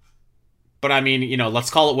 But I mean, let's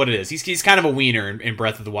call it what it is. He's kind of a wiener in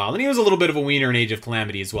Breath of the Wild, and he was a little bit of a wiener in Age of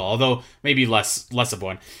Calamity as well, although maybe less of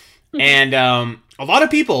one. And a lot of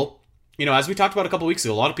people, as we talked about a couple weeks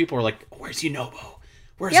ago, a lot of people were like, "Where's Yunobo?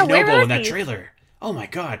 Where's Yunobo in that trailer? Oh my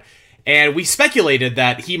god!" And we speculated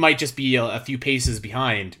that he might just be a few paces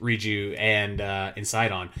behind Riju and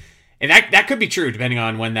Sidon. And that could be true, depending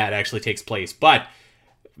on when that actually takes place. But,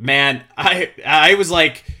 man, I was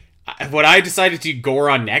like, when I decided to go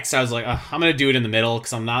on next, I was like, I'm going to do it in the middle,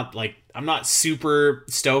 because I'm not super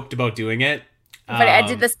stoked about doing it. But I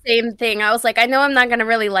did the same thing. I was like, I know I'm not going to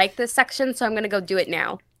really like this section, so I'm going to go do it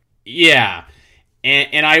now. Yeah.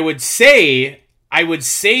 And I would say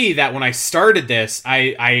that when I started this,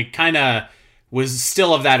 I kind of was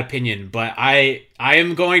still of that opinion. But I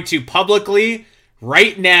am going to publicly,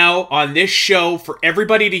 right now, on this show, for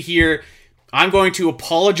everybody to hear, I'm going to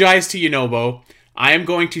apologize to Yunobo. I am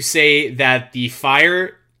going to say that the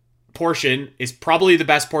fire portion is probably the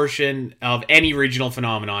best portion of any regional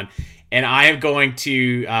phenomenon. And I am going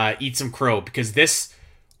to eat some crow, because this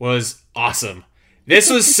was awesome. This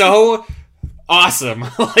was so awesome.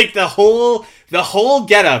 Like the whole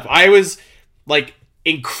getup. I was like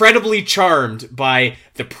incredibly charmed by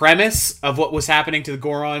the premise of what was happening to the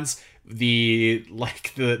Gorons, the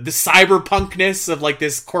cyberpunkness of like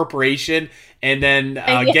this corporation, and then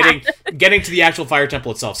getting to the actual fire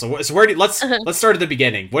temple itself. So where let's start at the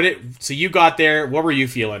beginning. So you got there. What were you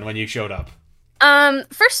feeling when you showed up?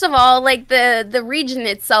 First of all, like the region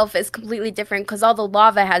itself is completely different because all the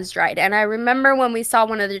lava has dried. And I remember when we saw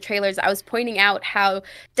one of the trailers, I was pointing out how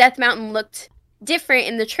Death Mountain looked different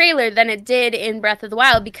in the trailer than it did in Breath of the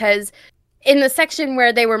Wild, because in the section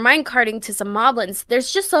where they were minecarting to some moblins,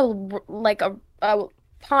 there's just a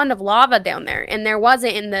pond of lava down there, and there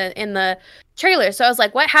wasn't in the trailer. So I was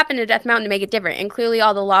like, what happened to Death Mountain to make it different? And clearly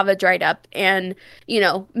all the lava dried up and,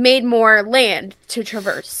 made more land to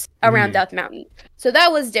traverse around Death Mountain. So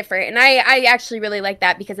that was different. And I actually really like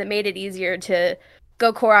that, because it made it easier to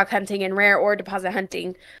go Korok hunting and rare ore deposit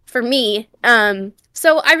hunting for me.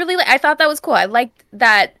 So I thought that was cool. I liked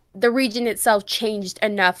that the region itself changed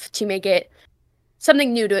enough to make it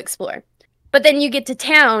something new to explore. But then you get to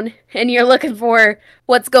town and you're looking for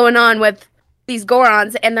what's going on with these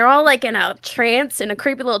Gorons, and they're all like in a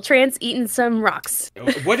creepy little trance, eating some rocks.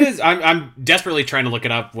 What is? I'm desperately trying to look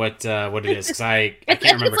it up. What it is, because I can't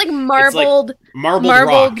remember. It's like marbled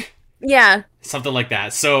rock. Yeah, something like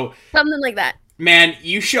that. So something like that. Man,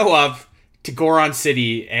 you show up to Goron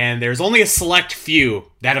City, and there's only a select few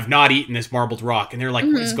that have not eaten this marbled rock, and they're like,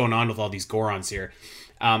 "What is going on with all these Gorons here?"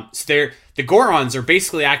 So the Gorons are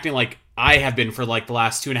basically acting like I have been for like the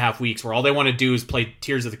last 2.5 weeks, where all they want to do is play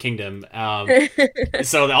Tears of the Kingdom.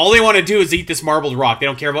 So all they want to do is eat this marbled rock. They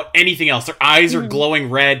don't care about anything else. Their eyes are glowing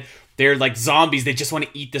red. They're like zombies. They just want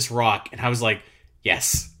to eat this rock. And I was like,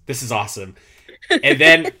 yes, this is awesome. And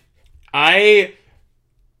then I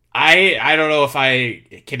don't know if I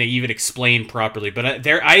can even explain properly, but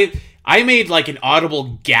I made like an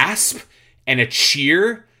audible gasp and a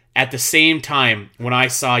cheer at the same time when I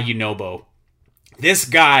saw Yunobo. This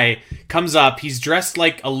guy comes up, he's dressed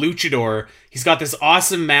like a luchador, he's got this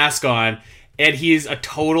awesome mask on, and he's a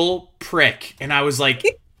total prick. And I was like,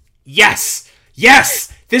 yes,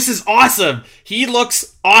 this is awesome. He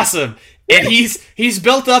looks awesome. And he's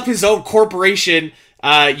built up his own corporation,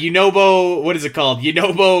 Yunobo, what is it called?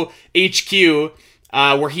 Yunobo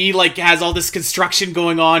HQ, where he like has all this construction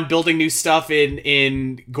going on, building new stuff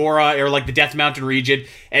in Gora, or like the Death Mountain region,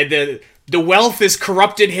 and the wealth has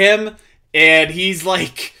corrupted him. And he's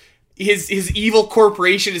like, his evil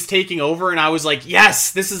corporation is taking over, and I was like,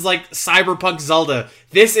 yes, this is like Cyberpunk Zelda.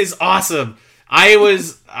 This is awesome. I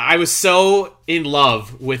was so in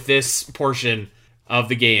love with this portion of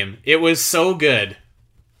the game. It was so good.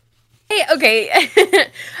 Hey, okay.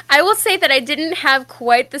 I will say that I didn't have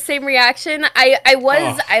quite the same reaction. I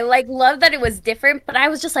love that it was different, but I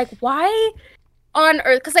was just like, why on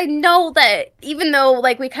earth, because I know that even though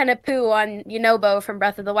like we kind of poo on Yunobo from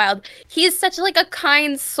Breath of the Wild, he is such like a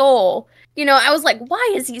kind soul. I was like,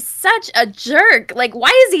 why is he such a jerk? Like, why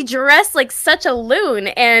is he dressed like such a loon?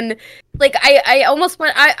 And like, I almost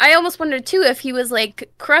wondered too if he was like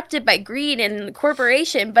corrupted by greed and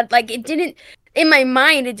corporation, but like it didn't. In my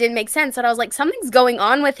mind, it didn't make sense. And I was like, something's going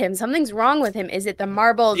on with him. Something's wrong with him. Is it the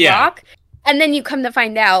marble rock? And then you come to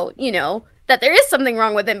find out, that there is something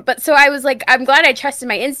wrong with him. But so I was like, I'm glad I trusted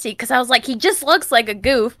my instinct, because I was like, he just looks like a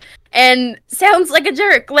goof and sounds like a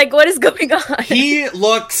jerk. Like, what is going on? He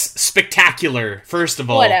looks spectacular, first of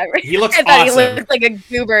all. Whatever. He looks I thought awesome. He looked like a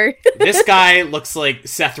goober. This guy looks like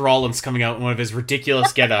Seth Rollins coming out in one of his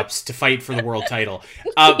ridiculous get-ups to fight for the world title.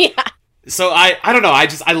 Yeah. So I don't know.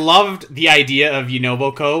 I loved the idea of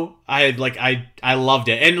Unoboko. I loved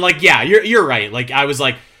it, and like you're right. Like I was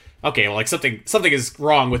like, okay, well like something is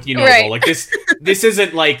wrong with Yunobo. Right. Like this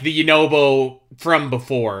isn't like the Yunobo from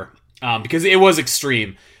before, because it was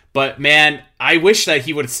extreme. But man, I wish that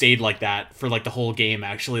he would have stayed like that for like the whole game.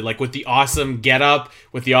 Actually, like with the awesome getup,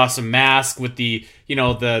 with the awesome mask, with the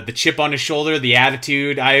the chip on his shoulder, the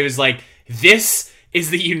attitude. I was like, this is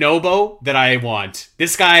the Yunobo that I want.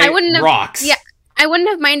 This guy rocks. Yeah, I wouldn't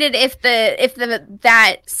have minded if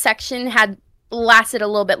that section had lasted a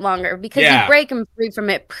little bit longer, because you break him free from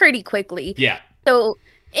it pretty quickly. Yeah. So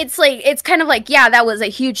it's kind of like, yeah, that was a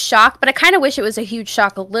huge shock, but I kind of wish it was a huge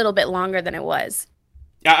shock a little bit longer than it was.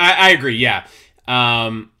 I agree. Yeah.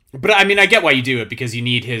 But I mean, I get why you do it, because you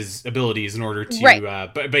need his abilities in order to.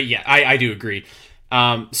 Right. But yeah, I do agree.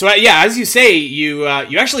 So yeah, as you say, you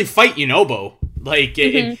actually fight Yunobo. Like,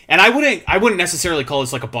 and I wouldn't necessarily call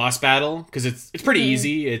this like a boss battle, because it's pretty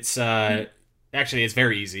easy. It's actually it's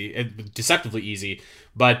very easy, deceptively easy.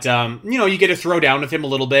 But you get to throw down with him a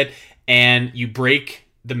little bit, and you break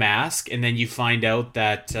the mask, and then you find out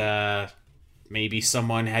that maybe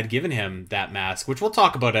someone had given him that mask, which we'll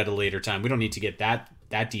talk about at a later time. We don't need to get that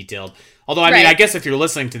detailed. Although I mean, I guess if you're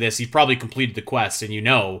listening to this, you've probably completed the quest and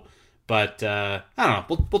But I don't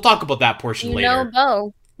know. We'll talk about that portion later.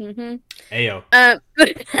 Bo. Mm-hmm. Ayo.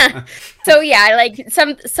 So yeah, like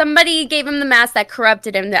somebody gave him the mask that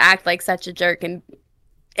corrupted him to act like such a jerk, and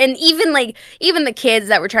even the kids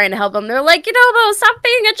that were trying to help him, they're like, Bo, stop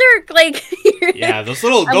being a jerk. Like, yeah, those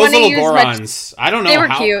little Gorons. I don't know. They were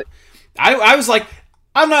cute. I was like,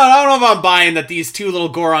 I don't know if I'm buying that these two little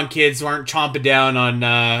Goron kids weren't chomping down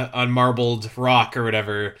on marbled rock or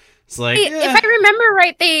whatever. It's like, if I remember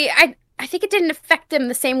right, I think it didn't affect them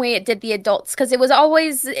the same way it did the adults, because it was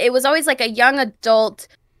always like a young adult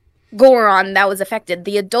Goron that was affected.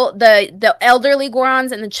 The elderly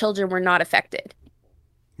Gorons and the children were not affected.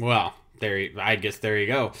 Well, I guess there you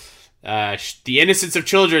go. The innocence of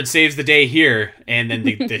children saves the day here, and then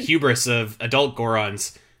the hubris of adult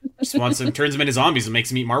Gorons just turns them into zombies and makes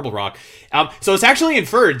them eat Marble Rock. So it's actually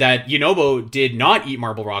inferred that Yunobo did not eat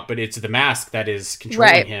Marble Rock, but it's the mask that is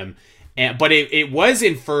controlling him. But it was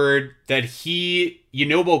inferred that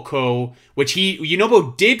Yunobo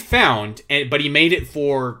did found, but he made it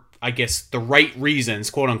for, I guess, the right reasons,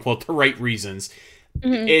 quote unquote, the right reasons.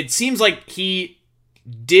 Mm-hmm. It seems like he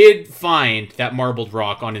did find that marbled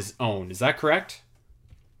rock on his own. Is that correct?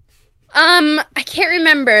 I can't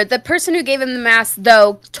remember. The person who gave him the mask,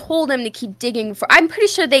 though, told him to keep digging for. I'm pretty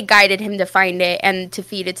sure they guided him to find it and to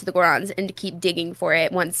feed it to the Gorons and to keep digging for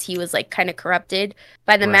it once he was like kind of corrupted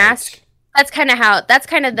by the mask. That's kind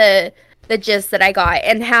of the gist that I got,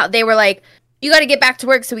 and how they were like, you got to get back to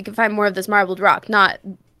work so we can find more of this marbled rock, not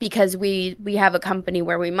because we have a company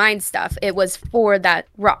where we mine stuff. It was for that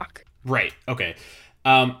rock. Right. Okay.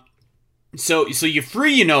 So you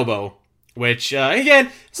free Yunobo, which, again,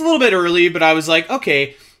 it's a little bit early, but I was like,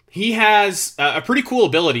 okay, he has a pretty cool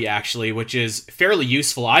ability, actually, which is fairly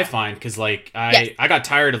useful, I find, because, like, I got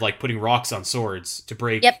tired of, like, putting rocks on swords to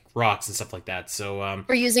break rocks and stuff like that, so,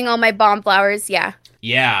 For using all my bomb flowers, yeah.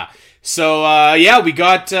 Yeah. So, we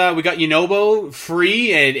got Yunobo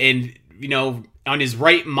free and on his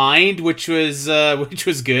right mind, which was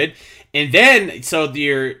good. And then, so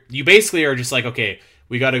you basically are just like, okay,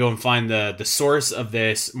 we got to go and find the source of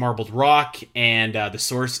this marbled rock, and the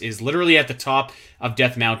source is literally at the top of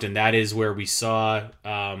Death Mountain. That is where we saw,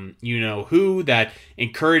 who that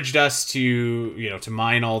encouraged us to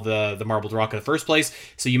mine all the marbled rock in the first place.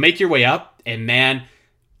 So you make your way up, and man,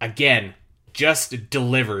 again, just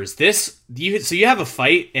delivers. So you have a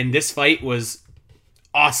fight, and this fight was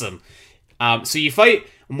awesome. So you fight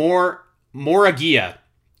Moragia,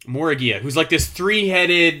 who's like this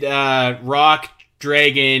 3-headed rock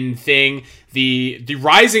dragon thing. The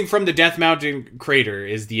Rising from the Death Mountain Crater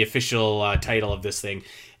is the official title of this thing.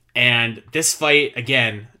 And this fight,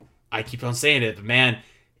 again, I keep on saying it, but man,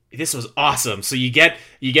 this was awesome. So you get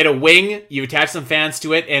a wing, you attach some fans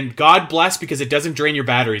to it, and God bless because it doesn't drain your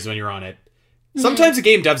batteries when you're on it. Sometimes a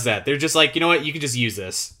game does that. They're just like, you know what, you can just use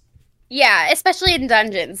this. Yeah, especially in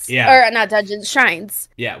dungeons. Yeah. Or not dungeons, shrines.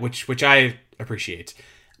 Yeah, which I appreciate.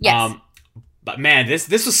 Yes. But man, this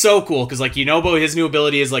was so cool because like Yunobo, his new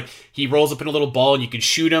ability is like he rolls up in a little ball and you can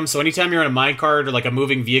shoot him. So anytime you're on a minecart or like a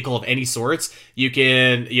moving vehicle of any sorts, you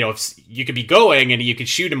can you could be going and you can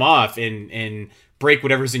shoot him off and break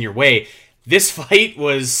whatever's in your way. This fight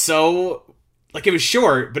was so like it was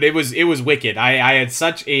short, but it was wicked. I had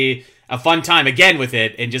such a fun time again with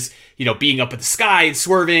it and just being up in the sky and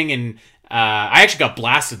swerving and I actually got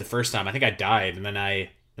blasted the first time. I think I died and then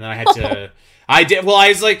I had to. I did. Well,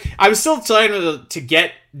 I was still trying to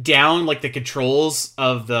get down like the controls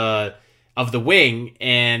of the wing,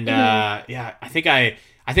 and yeah, I think I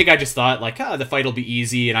just thought like, the fight will be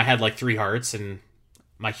easy, and I had like 3 hearts, and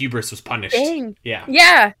my hubris was punished. Dang.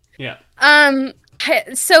 Yeah.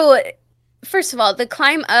 So first of all, the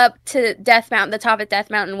climb up to Death Mountain, the top of Death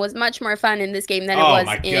Mountain, was much more fun in this game than it was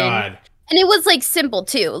my God. And it was like simple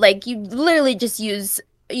too. Like you literally just use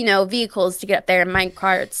vehicles to get up there and mine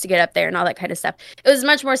carts to get up there and all that kind of stuff. It was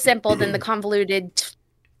much more simple than the convoluted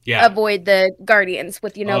avoid the guardians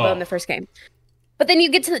with Yunobo in the first game. But then you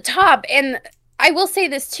get to the top, and I will say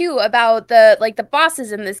this too about the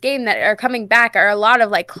bosses in this game that are coming back are a lot of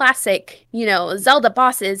like classic, Zelda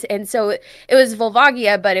bosses. And so it was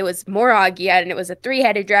Volvagia, but it was Moragia, and it was a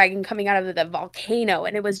 3-headed dragon coming out of the volcano,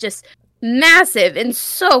 and it was just massive and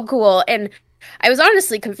so cool. And I was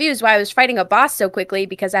honestly confused why I was fighting a boss so quickly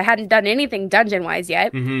because I hadn't done anything dungeon-wise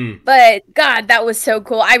yet. Mm-hmm. But God, that was so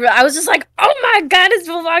cool. I was just like, oh my God, it's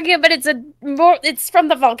Volvagia, but it's from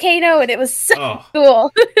the volcano, and it was so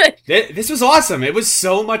cool. This was awesome. It was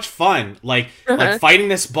so much fun. Like fighting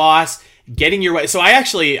this boss, getting your way. So I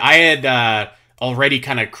had already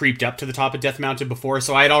kind of creeped up to the top of Death Mountain before,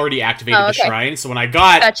 so I had already activated the shrine. So when I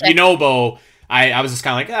got Yunobo, I was just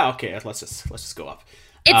kind of like, okay, let's just go up.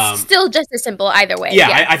 It's still just as simple either way.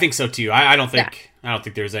 Yeah. I think so too. I don't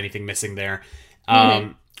think there's anything missing there.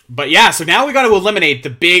 But yeah, so now we got to eliminate the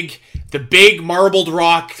big marbled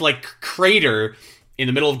rock like crater in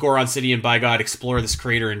the middle of Goron City, and by God, explore this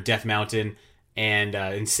crater in Death Mountain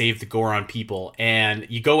and save the Goron people. And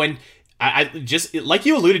you go in. I just like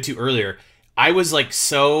you alluded to earlier. I was like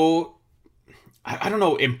so. I don't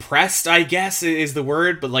know, impressed, I guess is the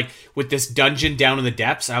word, but like with this dungeon down in the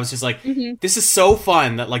depths, I was just like, this is so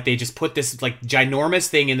fun that like they just put this like ginormous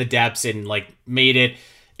thing in the depths and like made it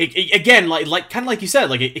again, like kind of like you said,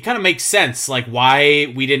 like it kind of makes sense, like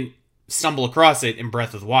why we didn't stumble across it in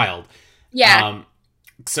Breath of the Wild. Yeah.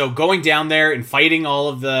 So going down there and fighting all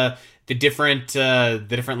of the different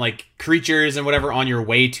like creatures and whatever on your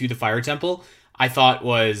way to the Fire Temple, I thought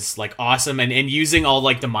was like awesome, and using all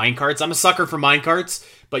like the minecarts. I'm a sucker for minecarts,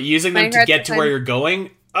 but using them to get to where you're going.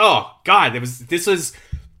 Oh God, this was.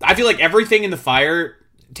 I feel like everything in the Fire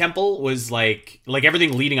Temple was like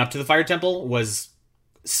everything leading up to the Fire Temple was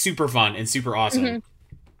super fun and super awesome. Mm-hmm.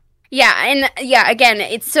 Yeah, and yeah, again,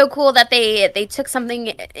 it's so cool that they took something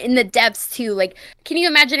in the depths too. Like, can you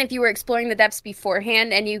imagine if you were exploring the depths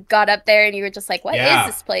beforehand and you got up there and you were just like, what is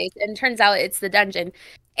this place? And it turns out it's the dungeon.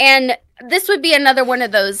 And this would be another one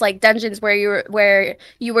of those like dungeons where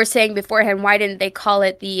you were saying beforehand, why didn't they call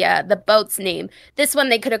it the boat's name? This one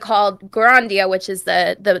they could have called Gorondia, which is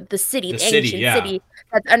the city, the ancient city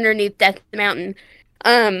that's underneath Death Mountain.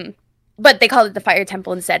 But they called it the Fire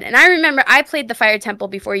Temple instead. And I remember I played the Fire Temple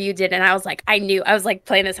before you did, and I was like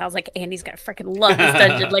playing this. I was like, Andy's gonna freaking love this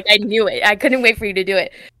dungeon. Like I knew it. I couldn't wait for you to do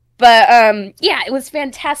it. But yeah, it was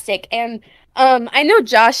fantastic. And I know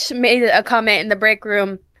Josh made a comment in the break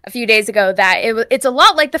room a few days ago that it's a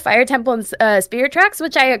lot like the Fire Temple and Spirit Tracks,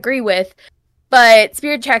 which I agree with. But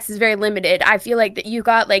Spirit Tracks is very limited. I feel like that you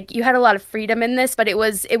had a lot of freedom in this, but it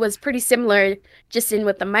was pretty similar just in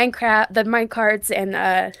with the minecarts and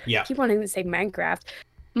I keep wanting to say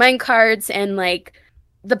minecarts and like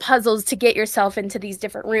the puzzles to get yourself into these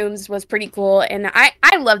different rooms was pretty cool, and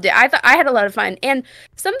I loved it. I thought I had a lot of fun. And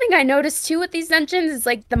something I noticed too with these dungeons is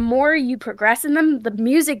like the more you progress in them, the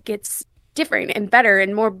music gets different and better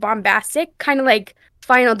and more bombastic, kind of like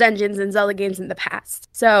final dungeons in Zelda games in the past.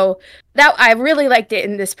 So that I really liked it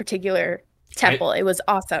in this particular temple. It was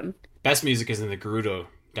awesome. Best music is in the Gerudo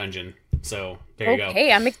dungeon. So there you go.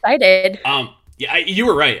 Okay, I'm excited. Yeah, you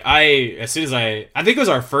were right. I think it was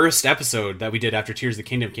our first episode that we did after Tears of the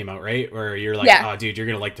Kingdom came out, right? Where you're like, oh dude, you're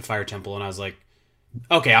gonna like the Fire Temple, and I was like,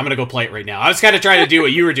 okay, I'm gonna go play it right now. I was kind of trying to do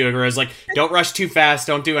what you were doing, where I was like, don't rush too fast,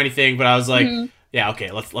 don't do anything, but I was like, yeah, okay,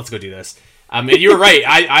 let's go do this. And you were right.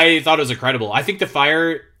 I thought it was incredible. I think the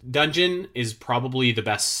Fire dungeon is probably the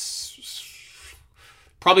best.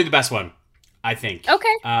 Probably the best one, I think.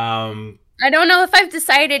 Okay. I don't know if I've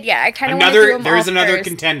decided yet. I kind of want to do them There's all another first.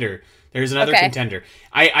 contender. There's another Okay. contender.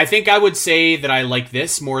 I think I would say that I like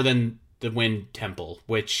this more than the Wind Temple,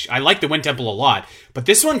 which I like the Wind Temple a lot, but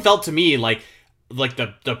this one felt to me like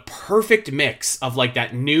the perfect mix of like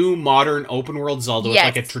that new modern open world Zelda with Yes.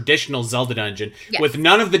 like a traditional Zelda dungeon Yes. with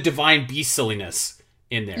none of the divine beast silliness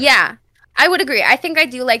in there. Yeah, I would agree. I think I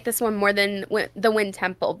do like this one more than the Wind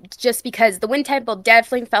Temple, just because the Wind Temple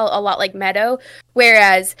definitely felt a lot like Meadow,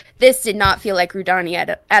 whereas this did not feel like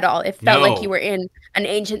Rudani at all. It felt No. like you were in an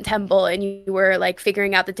ancient temple and you were like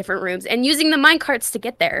figuring out the different rooms and using the minecarts to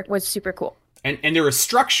get there was super cool. And there was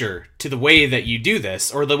structure to the way that you do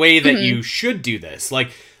this, or the way that you should do this.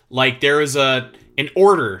 Like there is an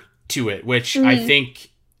order to it, which I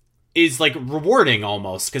think is like rewarding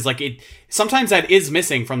almost, because like it sometimes that is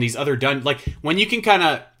missing from these other like when you can kind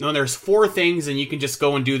of when there's 4 things and you can just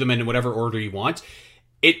go and do them in whatever order you want.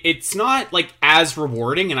 It's not like as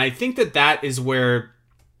rewarding, and I think that is where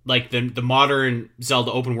like the modern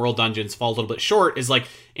Zelda open world dungeons fall a little bit short. Is like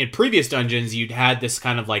in previous dungeons you'd had this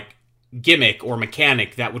kind of like gimmick or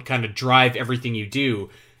mechanic that would kind of drive everything you do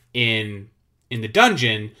in the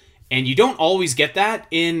dungeon, and you don't always get that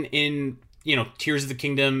in Tears of the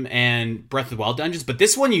Kingdom and Breath of the Wild dungeons, but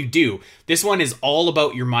this one you do. This one is all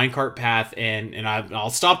about your minecart path, and I'll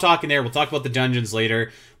stop talking there. We'll talk about the dungeons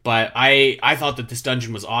later, but I thought that this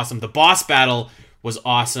dungeon was awesome. The boss battle was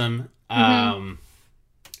awesome. And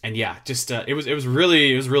yeah, just it was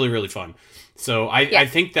really fun. So I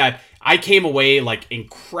think that I came away like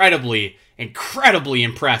incredibly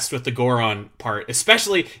impressed with the Goron part,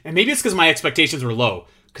 especially, and maybe it's because my expectations were low,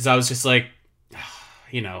 because I was just like,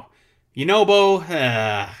 Bo,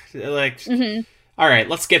 all right,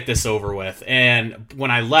 let's get this over with. And when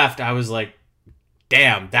I left, I was like,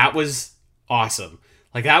 damn, that was awesome.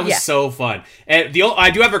 Like that was so fun. And I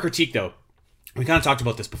do have a critique though. We kind of talked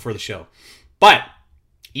about this before the show, but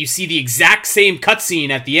you see the exact same cutscene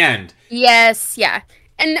at the end. Yes, yeah.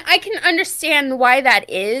 And I can understand why that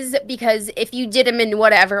is, because if you did them in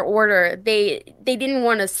whatever order, they didn't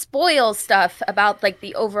want to spoil stuff about like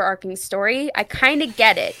the overarching story. I kind of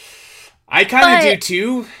get it. I kind of do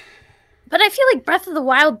too. But I feel like Breath of the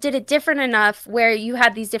Wild did it different enough where you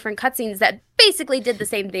had these different cutscenes that basically did the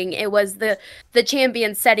same thing. It was the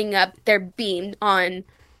champions setting up their beam on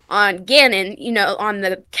Ganon, on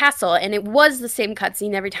the castle, and it was the same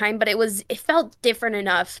cutscene every time, but it felt different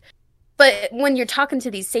enough. But when you're talking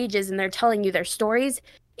to these sages and they're telling you their stories,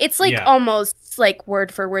 it's like almost like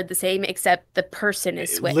word for word the same, except the person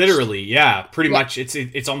is switched. Literally, yeah, pretty much.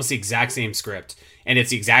 It's almost the exact same script, and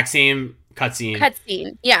it's the exact same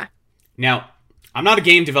cutscene. Yeah. Now, I'm not a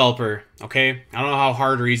game developer, okay? I don't know how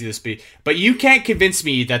hard or easy this be, but you can't convince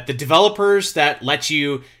me that the developers that let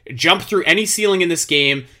you jump through any ceiling in this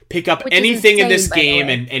game, pick up anything in this game,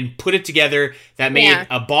 and put it together, that made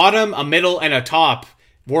a bottom, a middle, and a top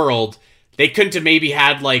world, they couldn't have maybe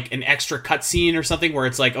had like an extra cutscene or something where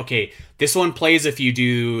it's like, okay, this one plays if you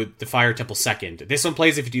do the Fire Temple 2nd. This one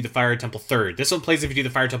plays if you do the Fire Temple 3rd. This one plays if you do the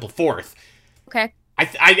Fire Temple 4th. Okay.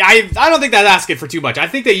 I don't think that's asking for too much. I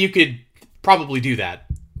think that you could probably do that.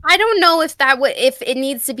 I don't know if if it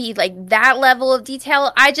needs to be like that level of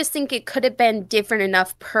detail. I just think it could have been different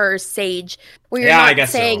enough per sage, where you're not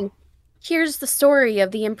saying, here's the story of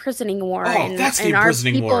the imprisoning war. Oh, that's the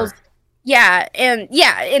imprisoning war. Yeah,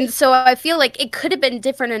 and so I feel like it could have been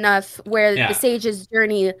different enough where the sage's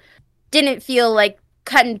journey didn't feel like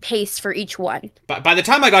cut and paste for each one. But by the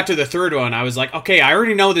time I got to the 3rd one, I was like, okay, I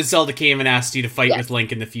already know that Zelda came and asked you to fight with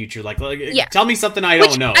Link in the future. Like tell me something I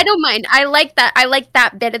don't know. I don't mind. I like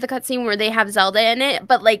that bit of the cutscene where they have Zelda in it.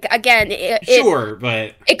 But like again,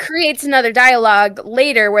 but it creates another dialogue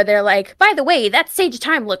later where they're like, by the way, that sage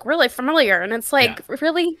time looked really familiar, and it's like,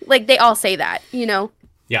 really, like they all say that,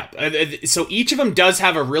 Yeah, so each of them does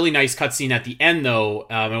have a really nice cutscene at the end, though,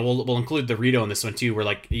 and we'll include the Rito in this one too, where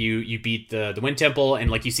like you beat the Wind Temple, and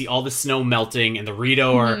like you see all the snow melting, and the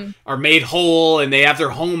Rito are made whole, and they have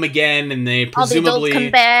their home again, and they presumably come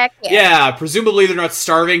back. Yeah, presumably they're not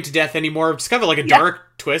starving to death anymore. It's kind of like a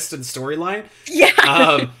dark twist in the storyline.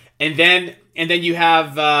 Yeah, and then you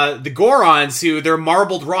have the Gorons, who their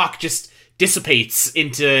marbled rock just dissipates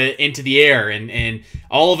into the air, and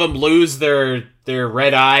all of them lose their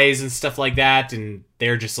red eyes and stuff like that, and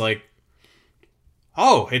they're just like,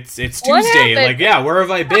 oh, it's Tuesday. Like, yeah, where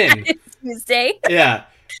have I been? It's Tuesday. Yeah.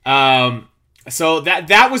 So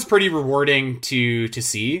that was pretty rewarding to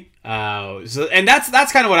see. And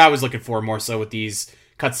that's kind of what I was looking for more so with these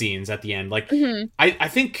cutscenes at the end. Like, I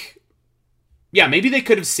think yeah, maybe they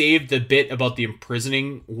could have saved the bit about the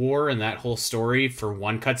imprisoning war and that whole story for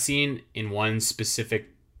one cutscene in one specific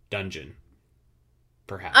dungeon.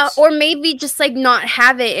 Perhaps. Or maybe just like not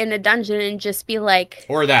have it in a dungeon and just be like,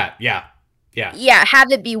 or that, yeah. yeah,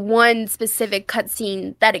 have it be one specific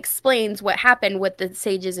cutscene that explains what happened with the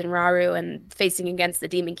sages and Rauru and facing against the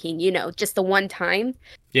Demon King, you know, just the one time.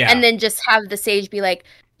 Yeah. And then just have the sage be like,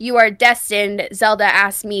 you are destined. Zelda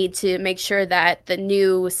asked me to make sure that the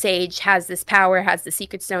new sage has this power, has the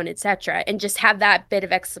secret stone, etc. And just have that bit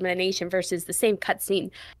of explanation versus the same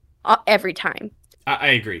cutscene every time. I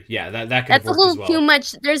agree. Yeah, that could That's have a worked little as well. too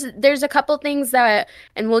much. There's a couple things that,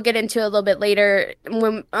 and we'll get into a little bit later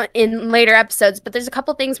when in later episodes. But there's a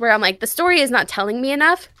couple things where I'm like, the story is not telling me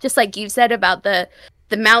enough. Just like you said about the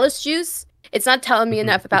malice juice, it's not telling me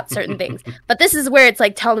enough about certain things. But this is where it's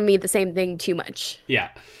like telling me the same thing too much. Yeah,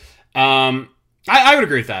 I would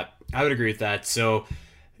agree with that. I would agree with that. So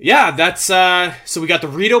yeah, that's so we got the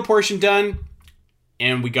Rito portion done,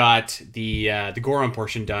 and we got the Goron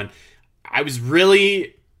portion done. I was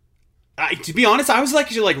really, to be honest, I was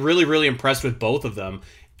like really, really impressed with both of them.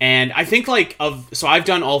 And I think so I've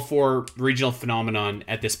done all 4 regional phenomenon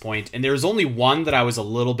at this point, and there's only one that I was a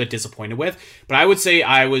little bit disappointed with. But I would say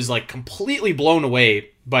I was like completely blown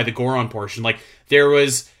away by the Goron portion. Like there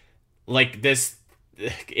was like this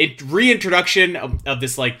reintroduction of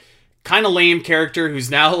this like kind of lame character who's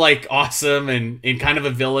now like awesome and kind of a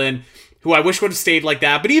villain who I wish would have stayed like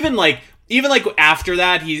that. But even after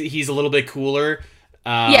that, he's a little bit cooler.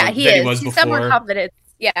 Yeah, he than is. He was He's before. got more confidence.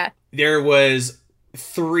 Yeah. There was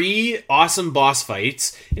 3 awesome boss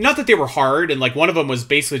fights. And not that they were hard, and like one of them was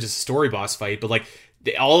basically just a story boss fight, but like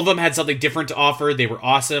all of them had something different to offer. They were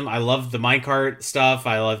awesome. I loved the minecart stuff.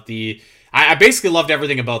 I loved I basically loved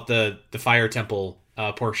everything about the fire temple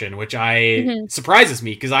portion, which surprises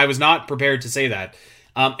me because I was not prepared to say that.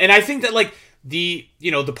 And I think that like the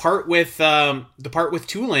part with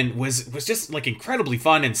Tulin was just like incredibly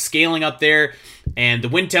fun and scaling up there, and the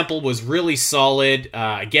Wind Temple was really solid.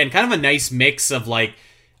 Again, kind of a nice mix of like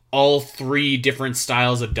all 3 different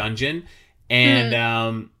styles of dungeon,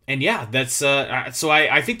 and yeah, that's so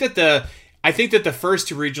I think that the first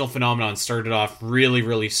 2 regional phenomenon started off really,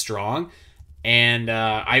 really strong, and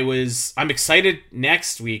I'm excited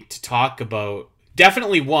next week to talk about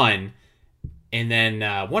definitely one. And then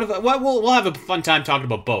one of them, we'll have a fun time talking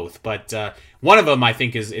about both, but one of them I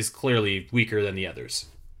think is clearly weaker than the others.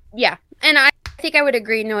 Yeah, and I think I would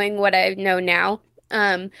agree knowing what I know now.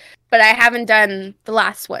 But I haven't done the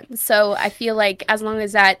last one, so I feel like as long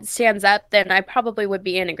as that stands up, then I probably would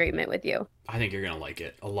be in agreement with you. I think you're gonna like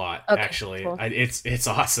it a lot. Okay, actually, cool. It's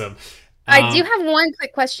awesome. I do have one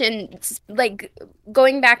quick question, like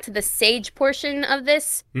going back to the sage portion of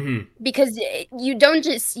this, because you don't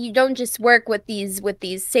just work with these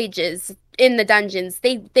sages in the dungeons.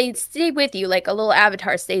 They stay with you, like a little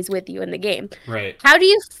avatar stays with you in the game. Right. How do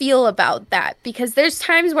you feel about that? Because there's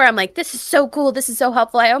times where I'm like, this is so cool, this is so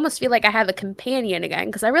helpful. I almost feel like I have a companion again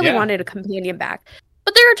because I really wanted a companion back.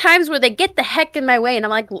 But there are times where they get the heck in my way, and I'm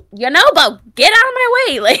like, Bo, get out of my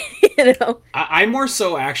way, like, you know. I more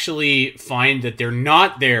so actually find that they're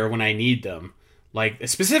not there when I need them. Like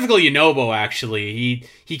specifically, Yunobo. Actually,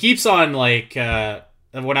 he keeps on like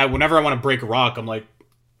whenever I want to break a rock, I'm like,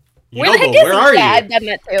 Yunobo, where are you? Yeah, I've done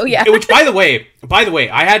that too. Yeah. Which, by the way,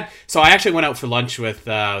 I actually went out for lunch with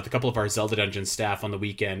a couple of our Zelda Dungeon staff on the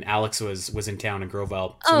weekend. Alex was in town in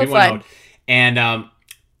Groville, so we went out,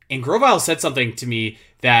 and Grovile said something to me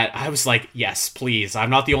that I was like, yes, please. I'm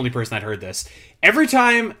not the only person that heard this. Every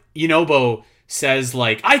time Yunobo says,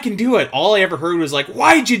 like, I can do it, all I ever heard was like,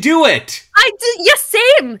 why'd you do it? I did. Yes,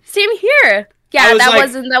 same here. Yeah, that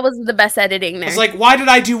wasn't the best editing there. I was like, why did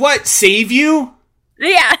I do what? Save you?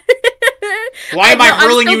 Yeah. Why am I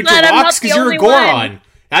hurling you into rocks? Because you're a Goron. One.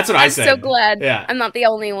 That's what I said. I'm so glad. Yeah. I'm not the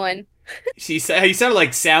only one. He sounded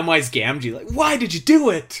like Samwise Gamgee. Like, why did you do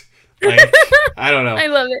it? Like, I don't know. I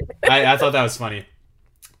love it. I thought that was funny.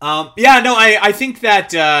 I think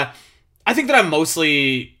that I'm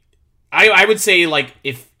mostly. I would say like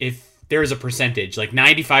if there is a percentage, like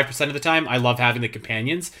 95% of the time, I love having the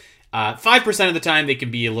companions. 5% of the time they can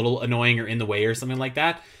be a little annoying or in the way or something like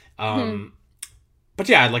that. But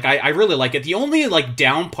yeah, like I really like it. The only like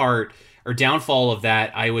down part or downfall of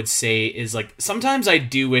that, I would say, is like sometimes I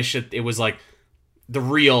do wish that it was like the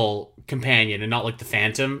real companion and not like the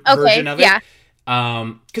phantom version of it. Yeah.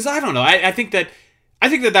 Because I don't know. I think that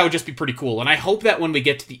would just be pretty cool, and I hope that when we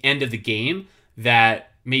get to the end of the game,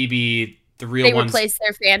 that maybe the real ones replace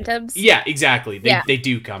their phantoms. Yeah, exactly. They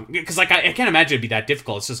do come, because like I can't imagine it'd be that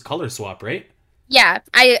difficult. It's just color swap, right?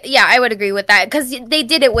 I would agree with that because they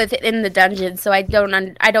did it within the dungeon, so I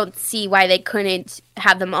don't see why they couldn't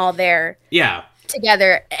have them all there. Yeah.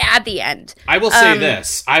 Together at the end. I will say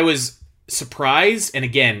this: I was surprised and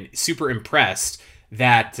again super impressed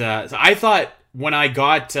that I thought when I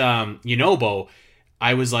got Yunobo,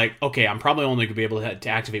 I was like, okay, I'm probably only gonna be able to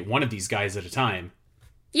activate one of these guys at a time.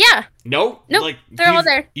 Yeah. Nope. Like they're all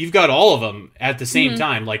there. You've got all of them at the same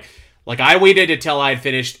time. Like I waited until I had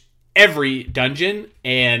finished every dungeon,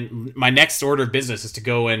 and my next order of business is to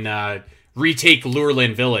go and retake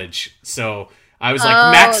Lurelin Village. So I was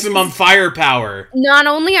like, maximum firepower. Not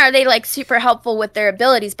only are they like super helpful with their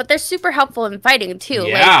abilities, but they're super helpful in fighting too.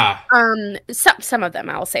 Yeah. Like, some of them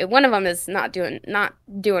I'll say. One of them is not doing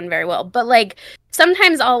very well. But like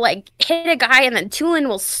sometimes I'll like hit a guy and then Tulin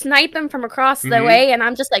will snipe him from across the way, and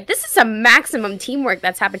I'm just like, this is some maximum teamwork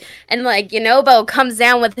that's happened. And like Yunobo comes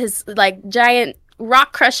down with his like giant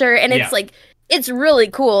rock crusher, and it's like, it's really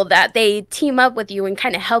cool that they team up with you and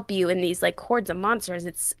kind of help you in these like hordes of monsters.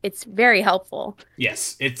 It's very helpful.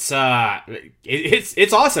 Yes, it's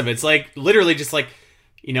awesome. It's like literally just like,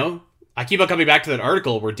 I keep on coming back to that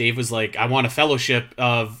article where Dave was like, I want a fellowship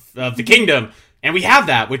of the kingdom, and we have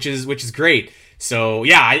that, which is great. So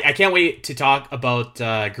yeah, I can't wait to talk about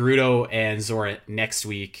Gerudo and Zora next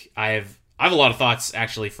week. I have a lot of thoughts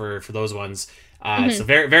actually for those ones. So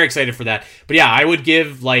very, very excited for that. But yeah, I would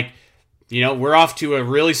give like, we're off to a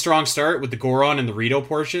really strong start with the Goron and the Rito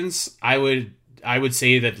portions. I would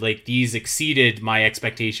say that like these exceeded my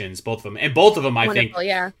expectations, both of them. And both of them, I think,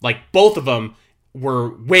 like both of them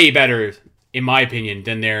were way better, in my opinion,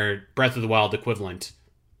 than their Breath of the Wild equivalent.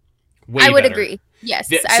 I would agree.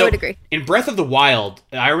 Yes, I would agree. In Breath of the Wild,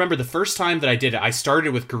 I remember the first time that I did it, I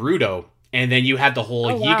started with Gerudo, and then you had the whole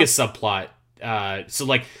Yiga subplot. So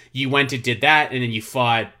like you went and did that, and then you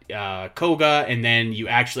fought Koga, and then you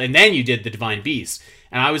did the Divine Beast.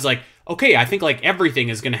 And I was like, okay, I think like everything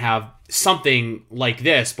is going to have something like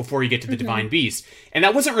this before you get to the Divine Beast. And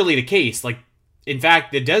that wasn't really the case. Like, in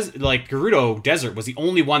fact, Gerudo Desert was the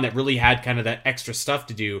only one that really had kind of that extra stuff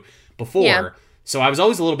to do before. Yeah. So I was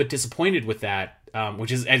always a little bit disappointed with that,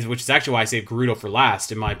 which is actually why I saved Gerudo for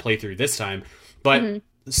last in my playthrough this time. But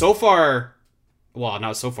so far, well,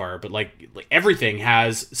 not so far, but like everything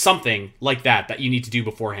has something like that you need to do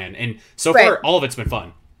beforehand. And so far, all of it's been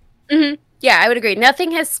fun. Yeah, I would agree.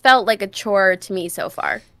 Nothing has felt like a chore to me so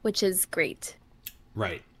far, which is great.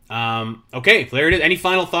 Right. Okay, there it is. Any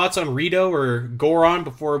final thoughts on Rito or Goron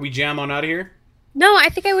before we jam on out of here? No, I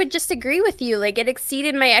think I would just agree with you. Like, it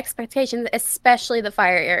exceeded my expectations, especially the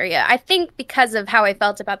fire area. I think because of how I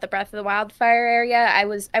felt about the Breath of the Wild fire area, I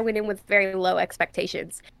went in with very low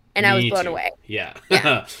expectations, and I was blown away. Yeah.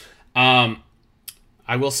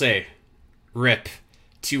 I will say, rip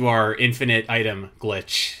to our infinite item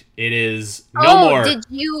glitch. It is no more. Did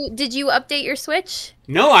you update your Switch?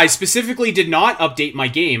 No, I specifically did not update my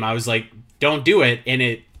game. I was like, don't do it, and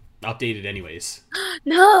it updated anyways.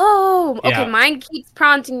 No. Okay, mine keeps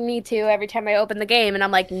prompting me to every time I open the game, and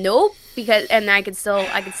I'm like, nope, and I could still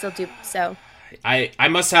do so. I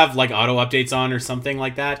must have like auto updates on or something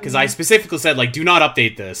like that, because I specifically said like, do not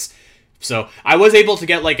update this. So I was able to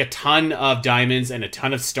get like a ton of diamonds and a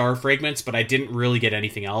ton of star fragments, but I didn't really get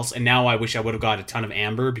anything else. And now I wish I would have got a ton of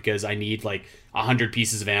amber, because I need like 100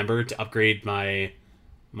 pieces of amber to upgrade my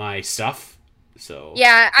stuff. So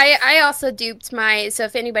yeah, I also duped so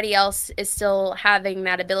if anybody else is still having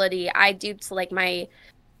that ability, I duped like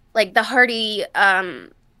the hardy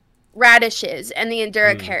radishes and the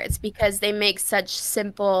Endura carrots, because they make such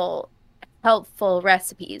simple, helpful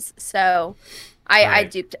recipes. So I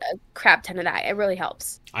duped a crap ton of that. It really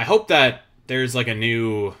helps. I hope that there's like a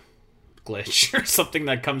new glitch or something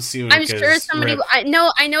that comes soon. I'm sure somebody. I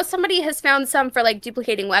know somebody has found some for like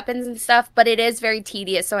duplicating weapons and stuff, but it is very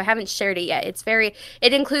tedious, so I haven't shared it yet.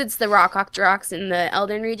 It includes the rock octoroks in the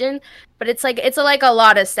Elden region, but it's like a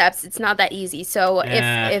lot of steps. It's not that easy. So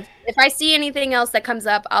if I see anything else that comes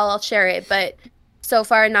up, I'll share it. But so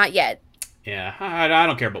far, not yet. Yeah, I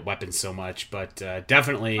don't care about weapons so much, but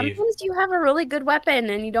definitely. Sometimes you have a really good weapon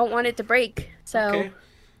and you don't want it to break. So, okay.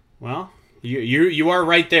 Well, you are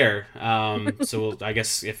right there. So I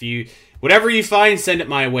guess whatever you find, send it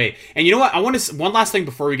my way. And you know what? I want to one last thing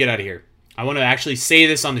before we get out of here. I want to actually say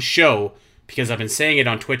this on the show, because I've been saying it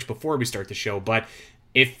on Twitch before we start the show. But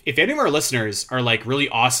if any of our listeners are like really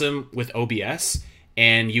awesome with OBS,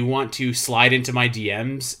 and you want to slide into my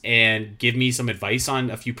DMs and give me some advice on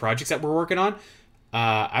a few projects that we're working on,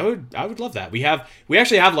 I would love that. We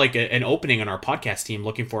actually have like an opening on our podcast team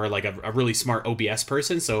looking for like a really smart OBS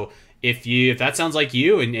person. So if that sounds like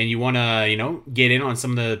you and you want to get in on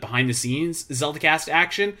some of the behind the scenes ZeldaCast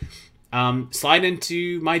action, slide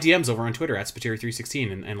into my DMs over on Twitter at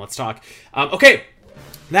Spiteri316 and let's talk. Okay,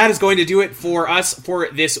 that is going to do it for us for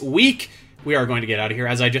this week. We are going to get out of here.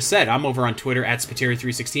 As I just said, I'm over on Twitter at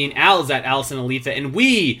Spiteri316. Al is at Allison Aletha, and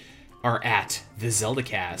we are at the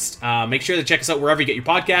ZeldaCast. Make sure to check us out wherever you get your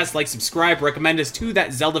podcasts. Like, subscribe, recommend us to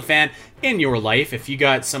that Zelda fan in your life. If you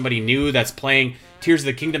got somebody new that's playing Tears of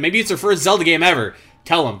the Kingdom, maybe it's their first Zelda game ever,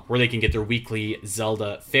 tell them where they can get their weekly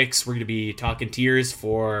Zelda fix. We're going to be talking Tears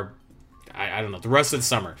for, I don't know, the rest of the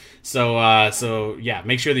summer. So yeah,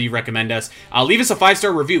 make sure that you recommend us. Leave us a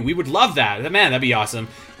 5-star review. We would love that. Man, that'd be awesome.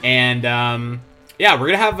 And yeah, we're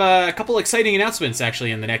going to have a couple exciting announcements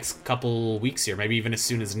actually in the next couple weeks here. Maybe even as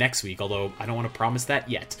soon as next week, although I don't want to promise that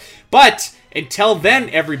yet. But until then,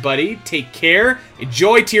 everybody, take care.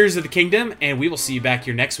 Enjoy Tears of the Kingdom. And we will see you back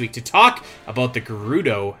here next week to talk about the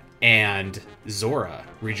Gerudo and Zora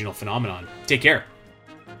regional phenomenon. Take care.